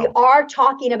 And so we are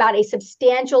talking about a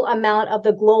substantial amount of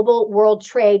the global world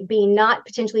trade being not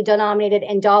potentially denominated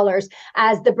in dollars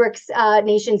as the BRICS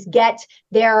nations get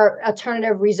their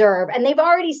alternative reserve. And they've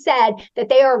already said that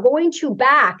they are going to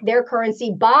back their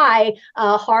currency by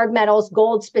hard metals,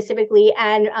 gold specifically,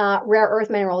 and rare earth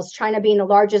minerals, China being the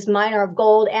largest miner of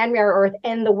gold and rare earth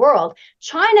in the world.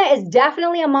 China is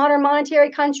definitely a modern monetary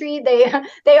country.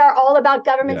 They are all about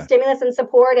government stimulus and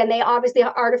support, and they obviously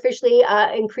artificially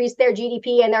increase their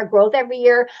GDP and their growth every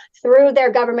year through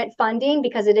their government funding,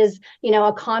 because it is,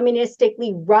 a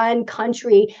communistically run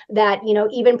country that,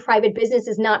 even private business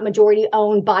is not majority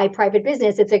owned by private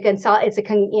business. It's a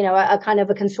kind of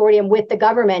a consortium with the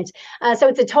government. So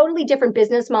it's a totally different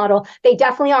business model. They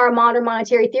definitely are a modern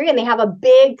monetary theory, and they have a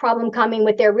big problem coming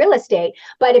with their real estate.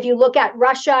 But if you look at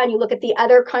Russia and you look at the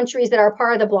other countries that are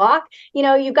part of the bloc,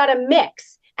 you've got a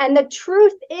mix. And the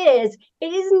truth is,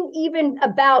 it isn't even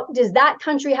about does that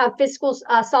country have fiscal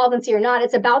solvency or not.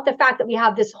 It's about the fact that we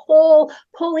have this whole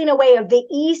pulling away of the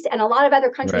East and a lot of other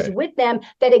countries with them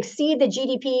that exceed the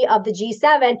GDP of the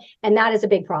G7. And that is a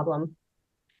big problem.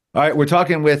 All right, we're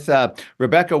talking with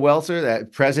Rebecca Walser, the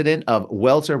president of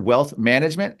Walser Wealth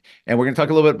Management, and we're going to talk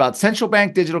a little bit about central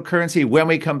bank digital currency when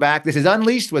we come back. This is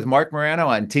Unleashed with Marc Morano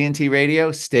on TNT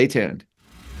Radio. Stay tuned.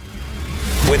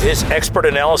 With his expert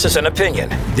analysis and opinion,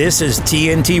 this is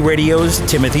TNT Radio's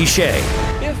Timothy Shea.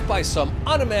 If by some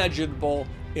unimaginable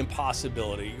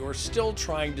impossibility you're still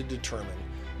trying to determine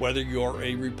whether you're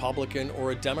a Republican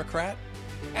or a Democrat,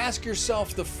 ask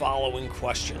yourself the following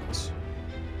questions.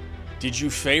 Did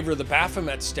you favor the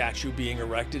Baphomet statue being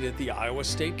erected at the Iowa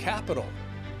State Capitol?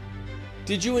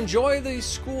 Did you enjoy the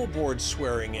school board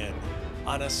swearing in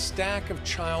on a stack of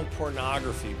child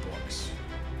pornography books?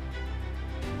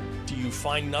 Do you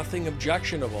find nothing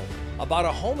objectionable about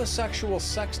a homosexual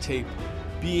sex tape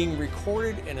being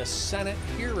recorded in a Senate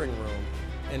hearing room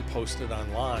and posted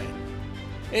online?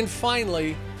 And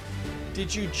finally,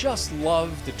 did you just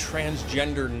love the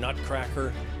transgender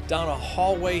nutcracker down a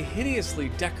hallway hideously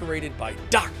decorated by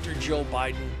Dr. Joe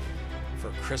Biden for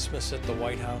Christmas at the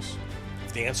White House?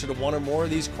 If the answer to one or more of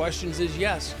these questions is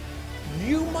yes,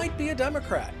 you might be a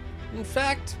Democrat. In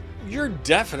fact, you're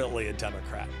definitely a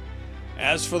Democrat.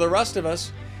 As for the rest of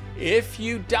us, if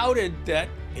you doubted that,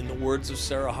 in the words of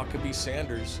Sarah Huckabee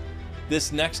Sanders,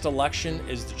 this next election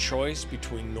is the choice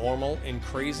between normal and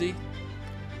crazy,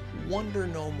 wonder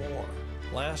no more.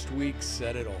 Last week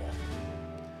said it all.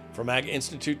 From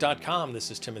AgInstitute.com,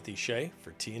 this is Timothy Shea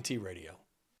for TNT Radio.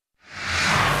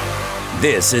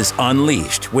 This is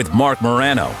Unleashed with Marc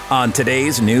Morano on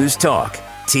today's News Talk,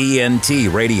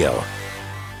 TNT Radio.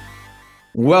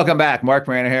 Welcome back. Marc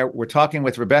Morano here. We're talking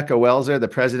with Rebecca Walser, the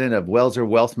president of Walser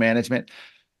Wealth Management.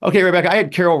 Okay, Rebecca, I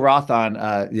had Carol Roth on,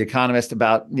 The Economist,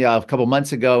 about a couple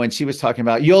months ago, and she was talking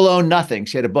about you'll own nothing.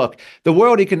 She had a book. The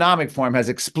World Economic Forum has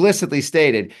explicitly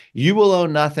stated you will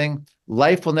own nothing.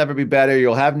 Life will never be better.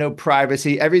 You'll have no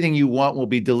privacy. Everything you want will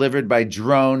be delivered by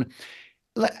drone.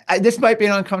 This might be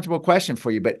an uncomfortable question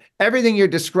for you, but everything you're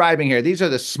describing here, these are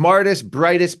the smartest,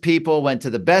 brightest people, went to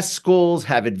the best schools,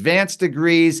 have advanced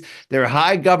degrees, they're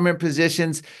high government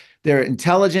positions, they're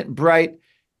intelligent, bright,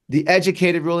 the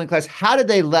educated ruling class. How did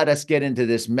they let us get into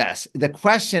this mess? The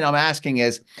question I'm asking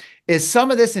is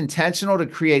some of this intentional to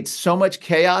create so much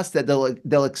chaos that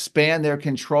they'll expand their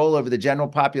control over the general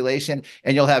population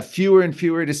and you'll have fewer and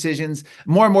fewer decisions,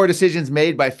 more and more decisions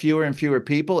made by fewer and fewer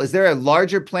people? Is there a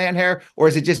larger plan here, or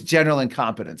is it just general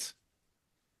incompetence?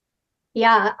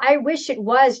 Yeah, I wish it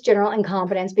was general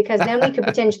incompetence, because then we could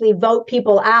potentially vote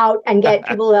people out and get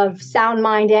people of sound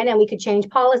mind in, and we could change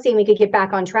policy and we could get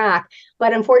back on track.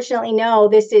 But unfortunately, no,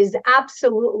 this is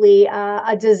absolutely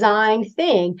a designed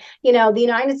thing. You know, the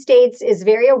United States is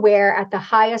very aware at the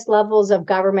highest levels of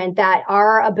government that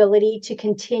our ability to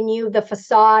continue the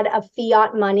facade of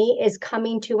fiat money is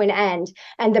coming to an end.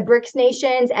 And the BRICS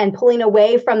nations and pulling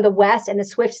away from the West and the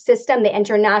SWIFT system, the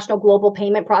international global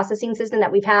payment processing system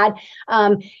that we've had,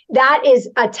 that is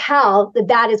a tell that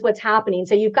that is what's happening.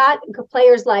 So you've got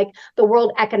players like the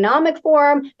World Economic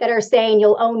Forum that are saying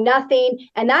you'll own nothing.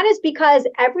 And that is because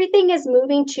everything is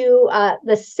moving to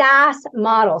the SaaS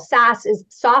model. SaaS is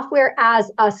software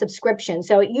as a subscription.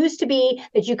 So it used to be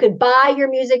that you could buy your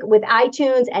music with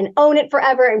iTunes and own it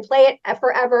forever and play it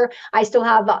forever. I still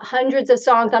have hundreds of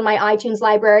songs on my iTunes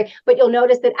library, but you'll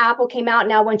notice that Apple came out and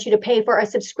now wants you to pay for a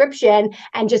subscription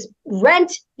and just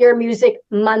rent your music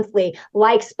monthly,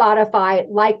 like Spotify,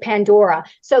 like Pandora.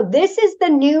 So this is the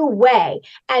new way.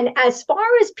 And as far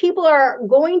as people are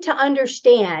going to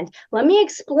understand, let me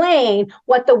explain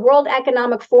what the World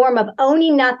Economic Forum of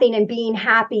owning nothing and being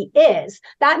happy is.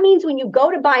 That means when you go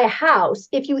to buy a house,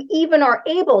 if you even are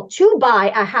able to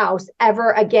buy a house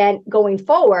ever again going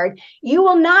forward, you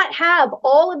will not have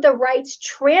all of the rights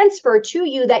transferred to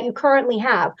you that you currently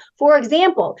have. For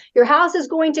example, your house is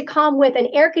going to come with an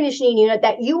air conditioning unit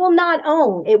that you will not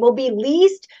own. It will be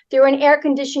leased through an air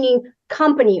conditioning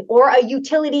company or a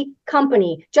utility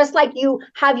company, just like you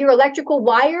have your electrical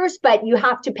wires, but you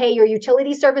have to pay your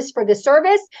utility service for the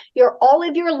service. All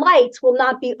of your lights will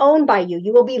not be owned by you.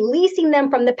 You will be leasing them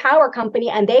from the power company,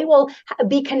 and they will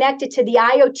be connected to the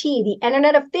IoT, the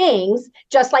Internet of Things,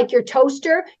 just like your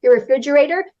toaster, your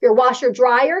refrigerator, your washer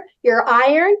dryer, your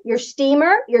iron, your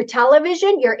steamer, your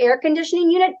television, your air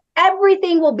conditioning unit.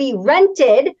 Everything will be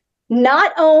rented,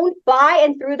 not owned by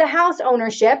and through the house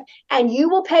ownership, and you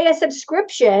will pay a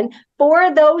subscription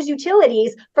for those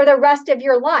utilities for the rest of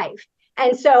your life.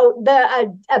 And so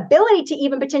the ability to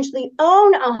even potentially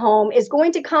own a home is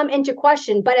going to come into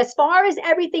question. But as far as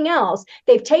everything else,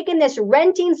 they've taken this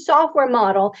renting software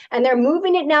model and they're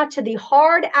moving it now to the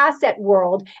hard asset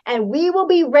world. And we will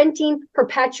be renting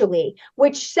perpetually,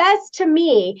 which says to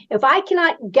me, if I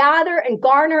cannot gather and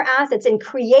garner assets and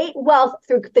create wealth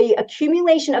through the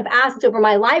accumulation of assets over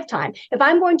my lifetime, if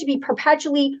I'm going to be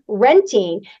perpetually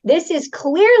renting, this is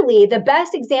clearly the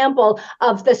best example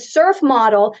of the serf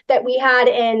model that we had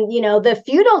in, the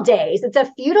feudal days. It's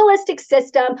a feudalistic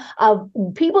system of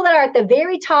people that are at the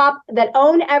very top that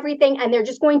own everything, and they're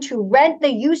just going to rent the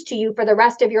use to you for the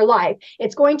rest of your life.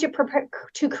 It's going to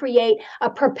create a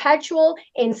perpetual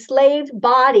enslaved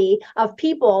body of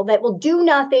people that will do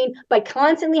nothing but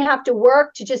constantly have to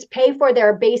work to just pay for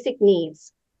their basic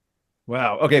needs.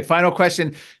 Wow. Okay. Final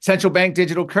question. Central bank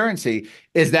digital currency.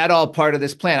 Is that all part of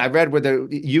this plan? I read where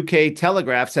the UK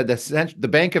Telegraph said the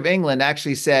Bank of England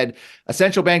actually said a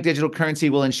central bank digital currency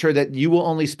will ensure that you will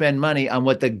only spend money on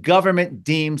what the government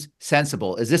deems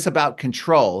sensible. Is this about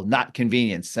control, not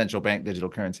convenience, central bank digital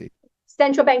currency?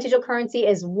 Central bank digital currency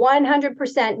is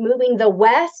 100% moving the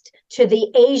West to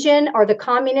the Asian or the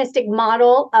communistic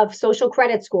model of social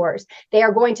credit scores. They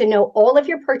are going to know all of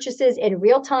your purchases in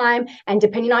real time, and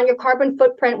depending on your carbon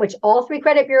footprint, which all three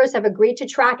credit bureaus have agreed to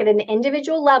track at an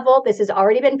individual level. This has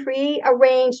already been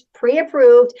pre-arranged,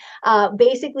 pre-approved.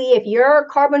 Basically, if your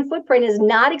carbon footprint is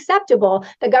not acceptable,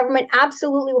 the government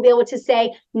absolutely will be able to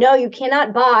say, no, you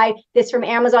cannot buy this from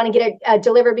Amazon and get it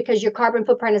delivered because your carbon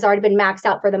footprint has already been maxed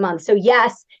out for the month. So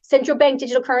yes, central bank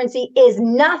digital currency is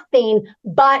nothing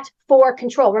but for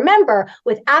control. Remember,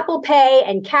 with Apple Pay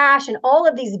and cash and all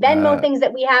of these Venmo things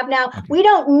that we have now, we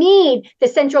don't need the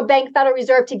central bank Federal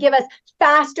Reserve to give us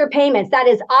faster payments. That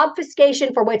is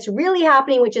obfuscation for what's really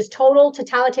happening, which is total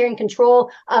totalitarian control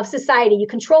of society. You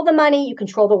control the money, you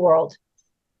control the world.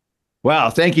 Wow.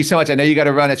 Thank you so much. I know you got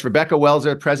to run. It's Rebecca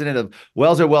Walser, president of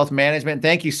Walser Wealth Management.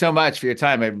 Thank you so much for your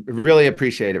time. I really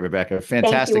appreciate it, Rebecca.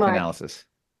 Fantastic analysis.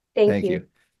 Thank you.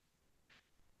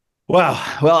 Wow.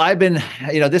 Well, I've been,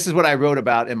 this is what I wrote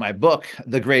about in my book,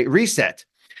 The Great Reset.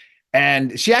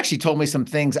 And she actually told me some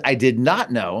things I did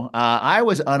not know. I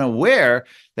was unaware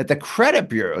that the credit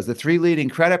bureaus, the three leading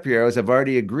credit bureaus, have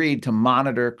already agreed to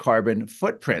monitor carbon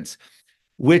footprints,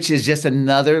 which is just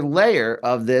another layer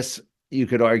of this, you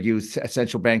could argue,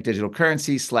 central bank digital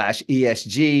currency /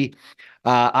 ESG.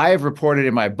 I have reported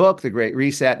in my book, The Great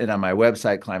Reset, and on my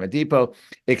website, Climate Depot,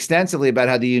 extensively about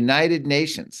how the United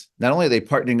Nations, not only are they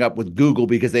partnering up with Google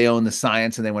because they own the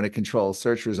science and they want to control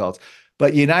search results,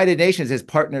 but United Nations has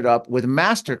partnered up with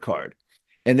MasterCard.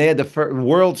 And they had the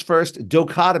world's first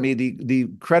docotomy, the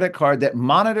credit card that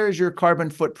monitors your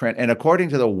carbon footprint. And according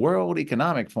to the World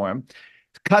Economic Forum,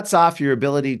 cuts off your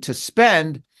ability to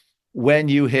spend when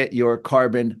you hit your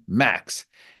carbon max.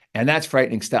 And that's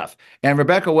frightening stuff. And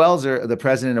Rebecca Walser, the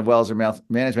president of Walser Wealth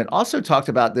Management, also talked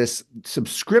about this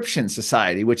subscription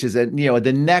society, which is the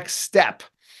next step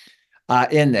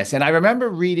in this. And I remember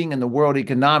reading in the World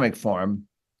Economic Forum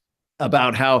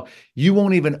about how you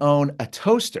won't even own a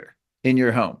toaster in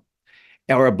your home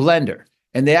or a blender.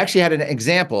 And they actually had an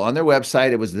example on their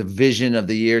website. It was the vision of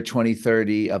the year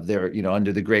 2030 of their,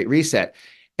 under the Great Reset.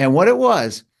 And what it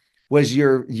was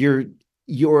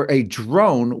a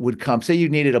drone would come. Say you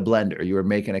needed a blender, you were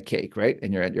making a cake, right?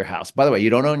 And you're at your house. By the way, you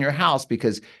don't own your house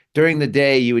because during the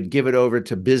day you would give it over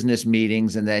to business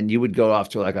meetings, and then you would go off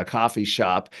to like a coffee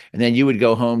shop, and then you would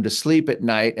go home to sleep at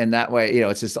night. And that way,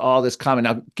 it's just all this common.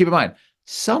 Now, keep in mind,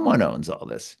 someone owns all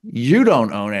this. You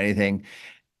don't own anything.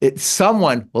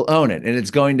 Someone will own it. And it's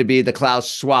going to be the Klaus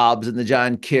Schwabs and the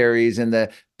John Kerrys and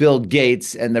the Bill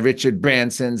Gates and the Richard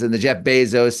Bransons and the Jeff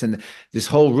Bezos and this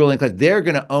whole ruling class. They're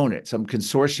going to own it, some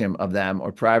consortium of them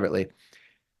or privately.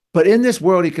 But in this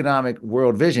World Economic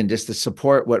World Vision, just to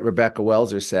support what Rebecca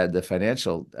Walser said, the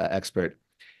financial expert,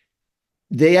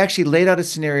 they actually laid out a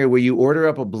scenario where you order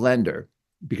up a blender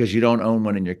because you don't own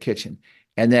one in your kitchen.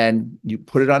 And then you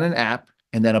put it on an app,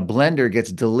 and then a blender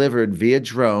gets delivered via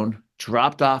drone,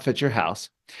 dropped off at your house.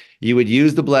 You would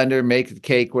use the blender, make the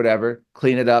cake, whatever,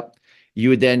 clean it up. You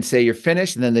would then say you're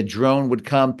finished, and then the drone would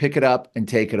come, pick it up, and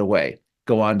take it away,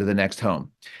 go on to the next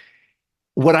home.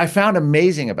 What I found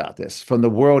amazing about this from the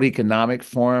World Economic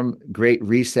Forum, Great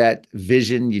Reset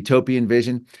vision, utopian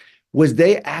vision, was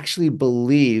they actually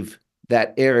believe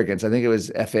that arrogance. I think it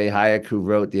was F.A. Hayek who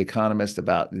wrote The Economist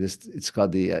about this. It's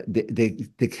called the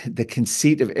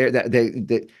conceit of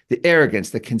the arrogance,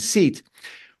 the conceit,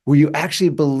 where you actually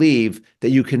believe that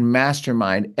you can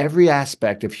mastermind every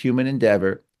aspect of human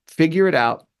endeavor, figure it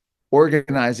out,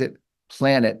 organize it,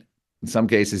 plan it, in some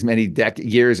cases many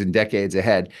years and decades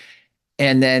ahead,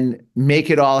 and then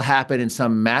make it all happen in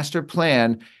some master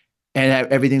plan, and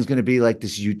everything's going to be like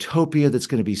this utopia that's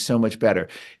going to be so much better.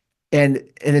 And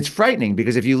it's frightening,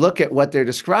 because if you look at what they're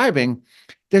describing,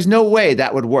 there's no way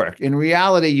that would work. In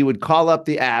reality, you would call up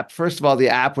the app. First of all, the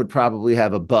app would probably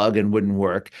have a bug and wouldn't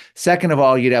work. Second of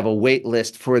all, you'd have a wait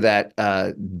list for that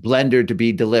blender to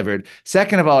be delivered.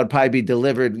 Second of all, it'd probably be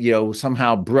delivered,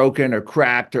 somehow broken or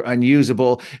cracked or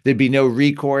unusable. There'd be no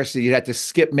recourse. So you'd have to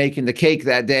skip making the cake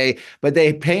that day. But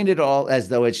they paint it all as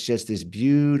though it's just this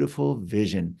beautiful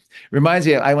vision. Reminds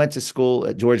me, I went to school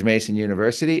at George Mason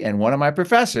University, and one of my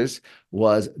professors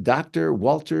was Dr.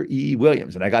 Walter E.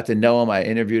 Williams. And I got to know him. I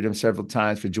interviewed him several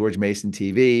times for George Mason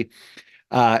TV,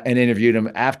 and interviewed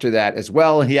him after that as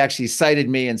well. He actually cited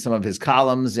me in some of his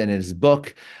columns and in his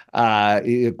book.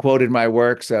 He quoted my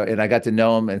work. And I got to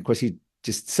know him. And of course, he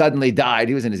just suddenly died.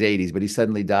 He was in his 80s, but he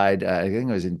suddenly died. I think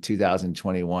it was in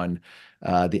 2021,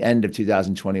 the end of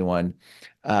 2021.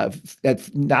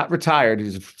 Not retired. He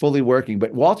was fully working.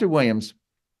 But Walter Williams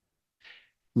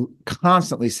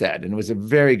constantly said, and it was a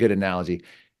very good analogy,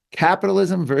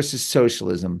 capitalism versus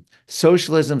socialism.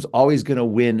 Socialism's always going to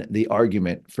win the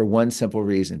argument for one simple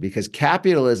reason, because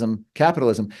capitalism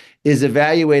is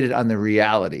evaluated on the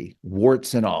reality,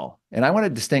 warts and all. And I want to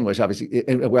distinguish, obviously,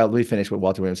 well, let me finish what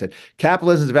Walter Williams said.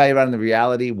 Capitalism is evaluated on the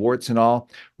reality, warts and all,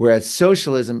 whereas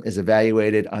socialism is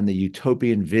evaluated on the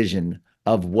utopian vision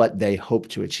of what they hope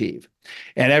to achieve.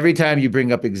 And every time you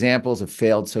bring up examples of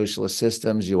failed socialist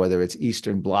systems, whether it's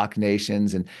Eastern Bloc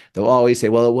nations, and they'll always say,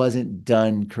 well, it wasn't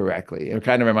done correctly. It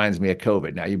kind of reminds me of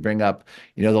COVID. Now you bring up,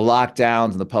 the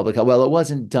lockdowns and the public health. Well, it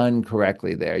wasn't done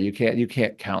correctly there. You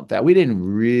can't count that. We didn't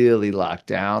really lock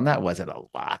down. That wasn't a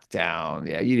lockdown.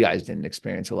 Yeah, you guys didn't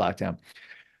experience a lockdown.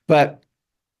 But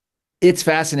it's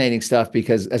fascinating stuff,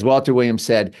 because, as Walter Williams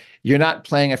said, you're not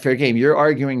playing a fair game. You're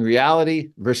arguing reality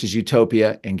versus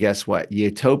utopia. And guess what?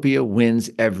 Utopia wins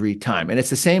every time. And it's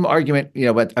the same argument,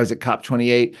 but I was at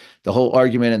COP28, the whole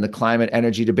argument in the climate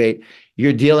energy debate.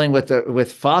 You're dealing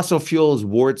with fossil fuels,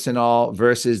 warts and all,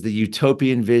 versus the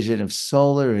utopian vision of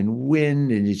solar and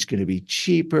wind, and it's going to be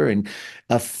cheaper and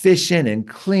efficient and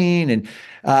clean.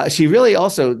 And she really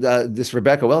also, this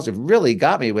Rebecca Welser really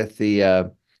got me with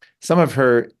some of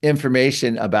her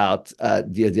information about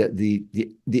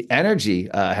the energy,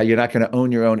 how you're not going to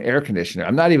own your own air conditioner.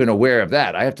 I'm not even aware of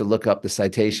that. I have to look up the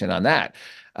citation on that.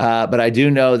 But I do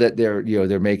know that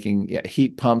they're making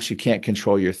heat pumps. You can't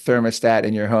control your thermostat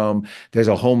in your home. There's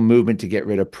a whole movement to get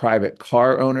rid of private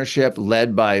car ownership,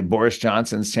 led by Boris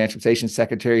Johnson's transportation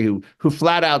secretary, who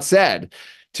flat out said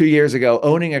 2 years ago,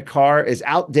 owning a car is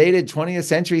outdated 20th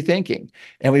century thinking.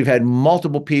 And we've had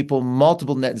multiple people,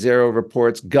 multiple net zero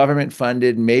reports, government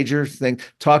funded, major things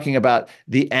talking about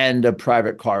the end of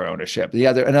private car ownership.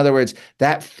 In other words,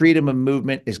 that freedom of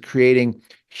movement is creating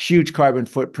huge carbon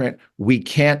footprint. We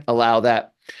can't allow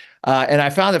that. And I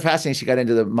found it fascinating. She got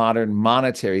into the modern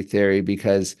monetary theory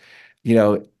because,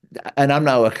 and I'm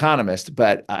no economist,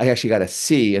 but I actually got a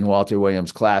C in Walter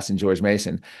Williams' class in George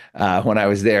Mason when I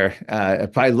was there.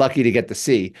 Probably lucky to get the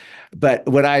C. But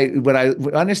what I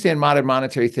understand modern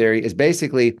monetary theory is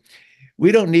basically,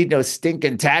 we don't need no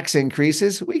stinking tax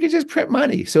increases. We can just print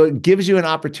money. So it gives you an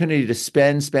opportunity to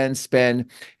spend.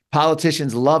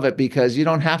 Politicians love it because you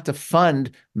don't have to fund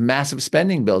massive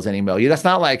spending bills anymore. That's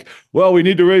not like, well, we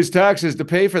need to raise taxes to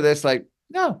pay for this. Like,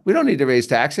 no, we don't need to raise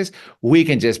taxes. We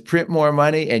can just print more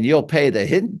money and you'll pay the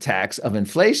hidden tax of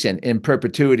inflation in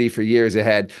perpetuity for years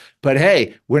ahead. But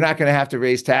hey, we're not going to have to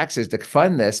raise taxes to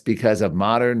fund this because of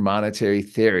modern monetary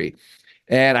theory.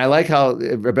 And I like how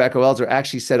Rebecca Welser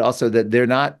actually said also that they're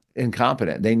not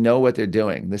incompetent. They know what they're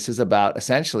doing. This is about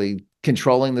essentially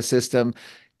controlling the system,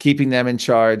 keeping them in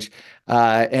charge.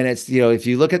 And it's, if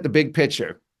you look at the big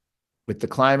picture with the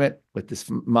climate, with this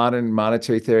modern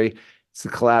monetary theory, it's the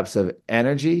collapse of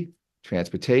energy,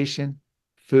 transportation,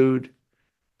 food,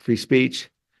 free speech,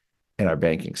 and our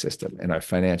banking system and our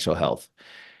financial health.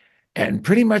 And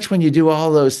pretty much when you do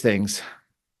all those things,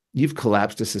 you've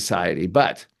collapsed a society.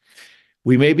 But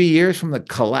we may be years from the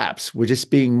collapse. We're just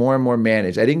being more and more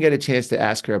managed. I didn't get a chance to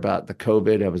ask her about the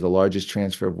COVID. It was the largest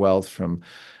transfer of wealth from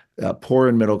poor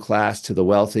and middle class to the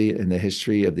wealthy in the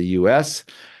history of the U.S.,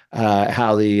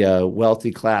 how the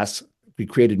wealthy class, we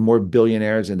created more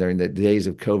billionaires during the days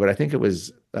of COVID. I think it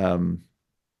was, I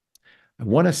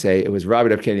want to say it was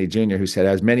Robert F. Kennedy Jr. who said,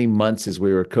 as many months as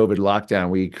we were COVID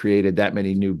lockdown, we created that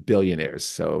many new billionaires.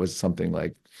 So it was something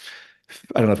like,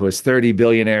 I don't know if it was 30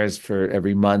 billionaires for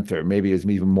every month, or maybe it was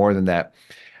even more than that.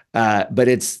 But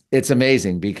it's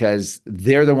amazing because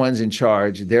they're the ones in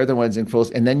charge. They're the ones in full.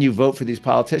 And then you vote for these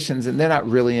politicians and they're not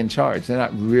really in charge. They're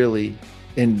not really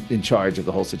in charge of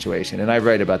the whole situation. And I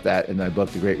write about that in my book,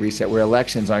 The Great Reset, where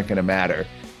elections aren't going to matter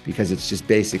because it's just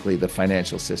basically the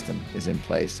financial system is in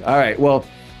place. All right. Well,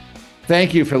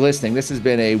 thank you for listening. This has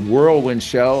been a whirlwind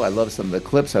show. I love some of the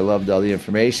clips. I loved all the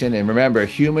information. And remember,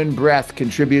 human breath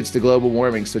contributes to global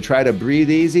warming. So try to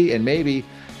breathe easy and maybe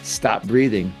stop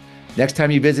breathing. Next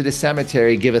time you visit a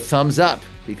cemetery, give a thumbs up,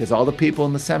 because all the people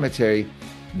in the cemetery,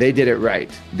 they did it right.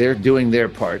 They're doing their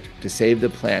part to save the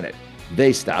planet.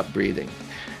 They stopped breathing.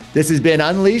 This has been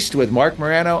Unleashed with Marc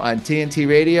Morano on TNT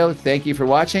Radio. Thank you for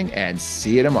watching, and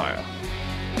see you tomorrow.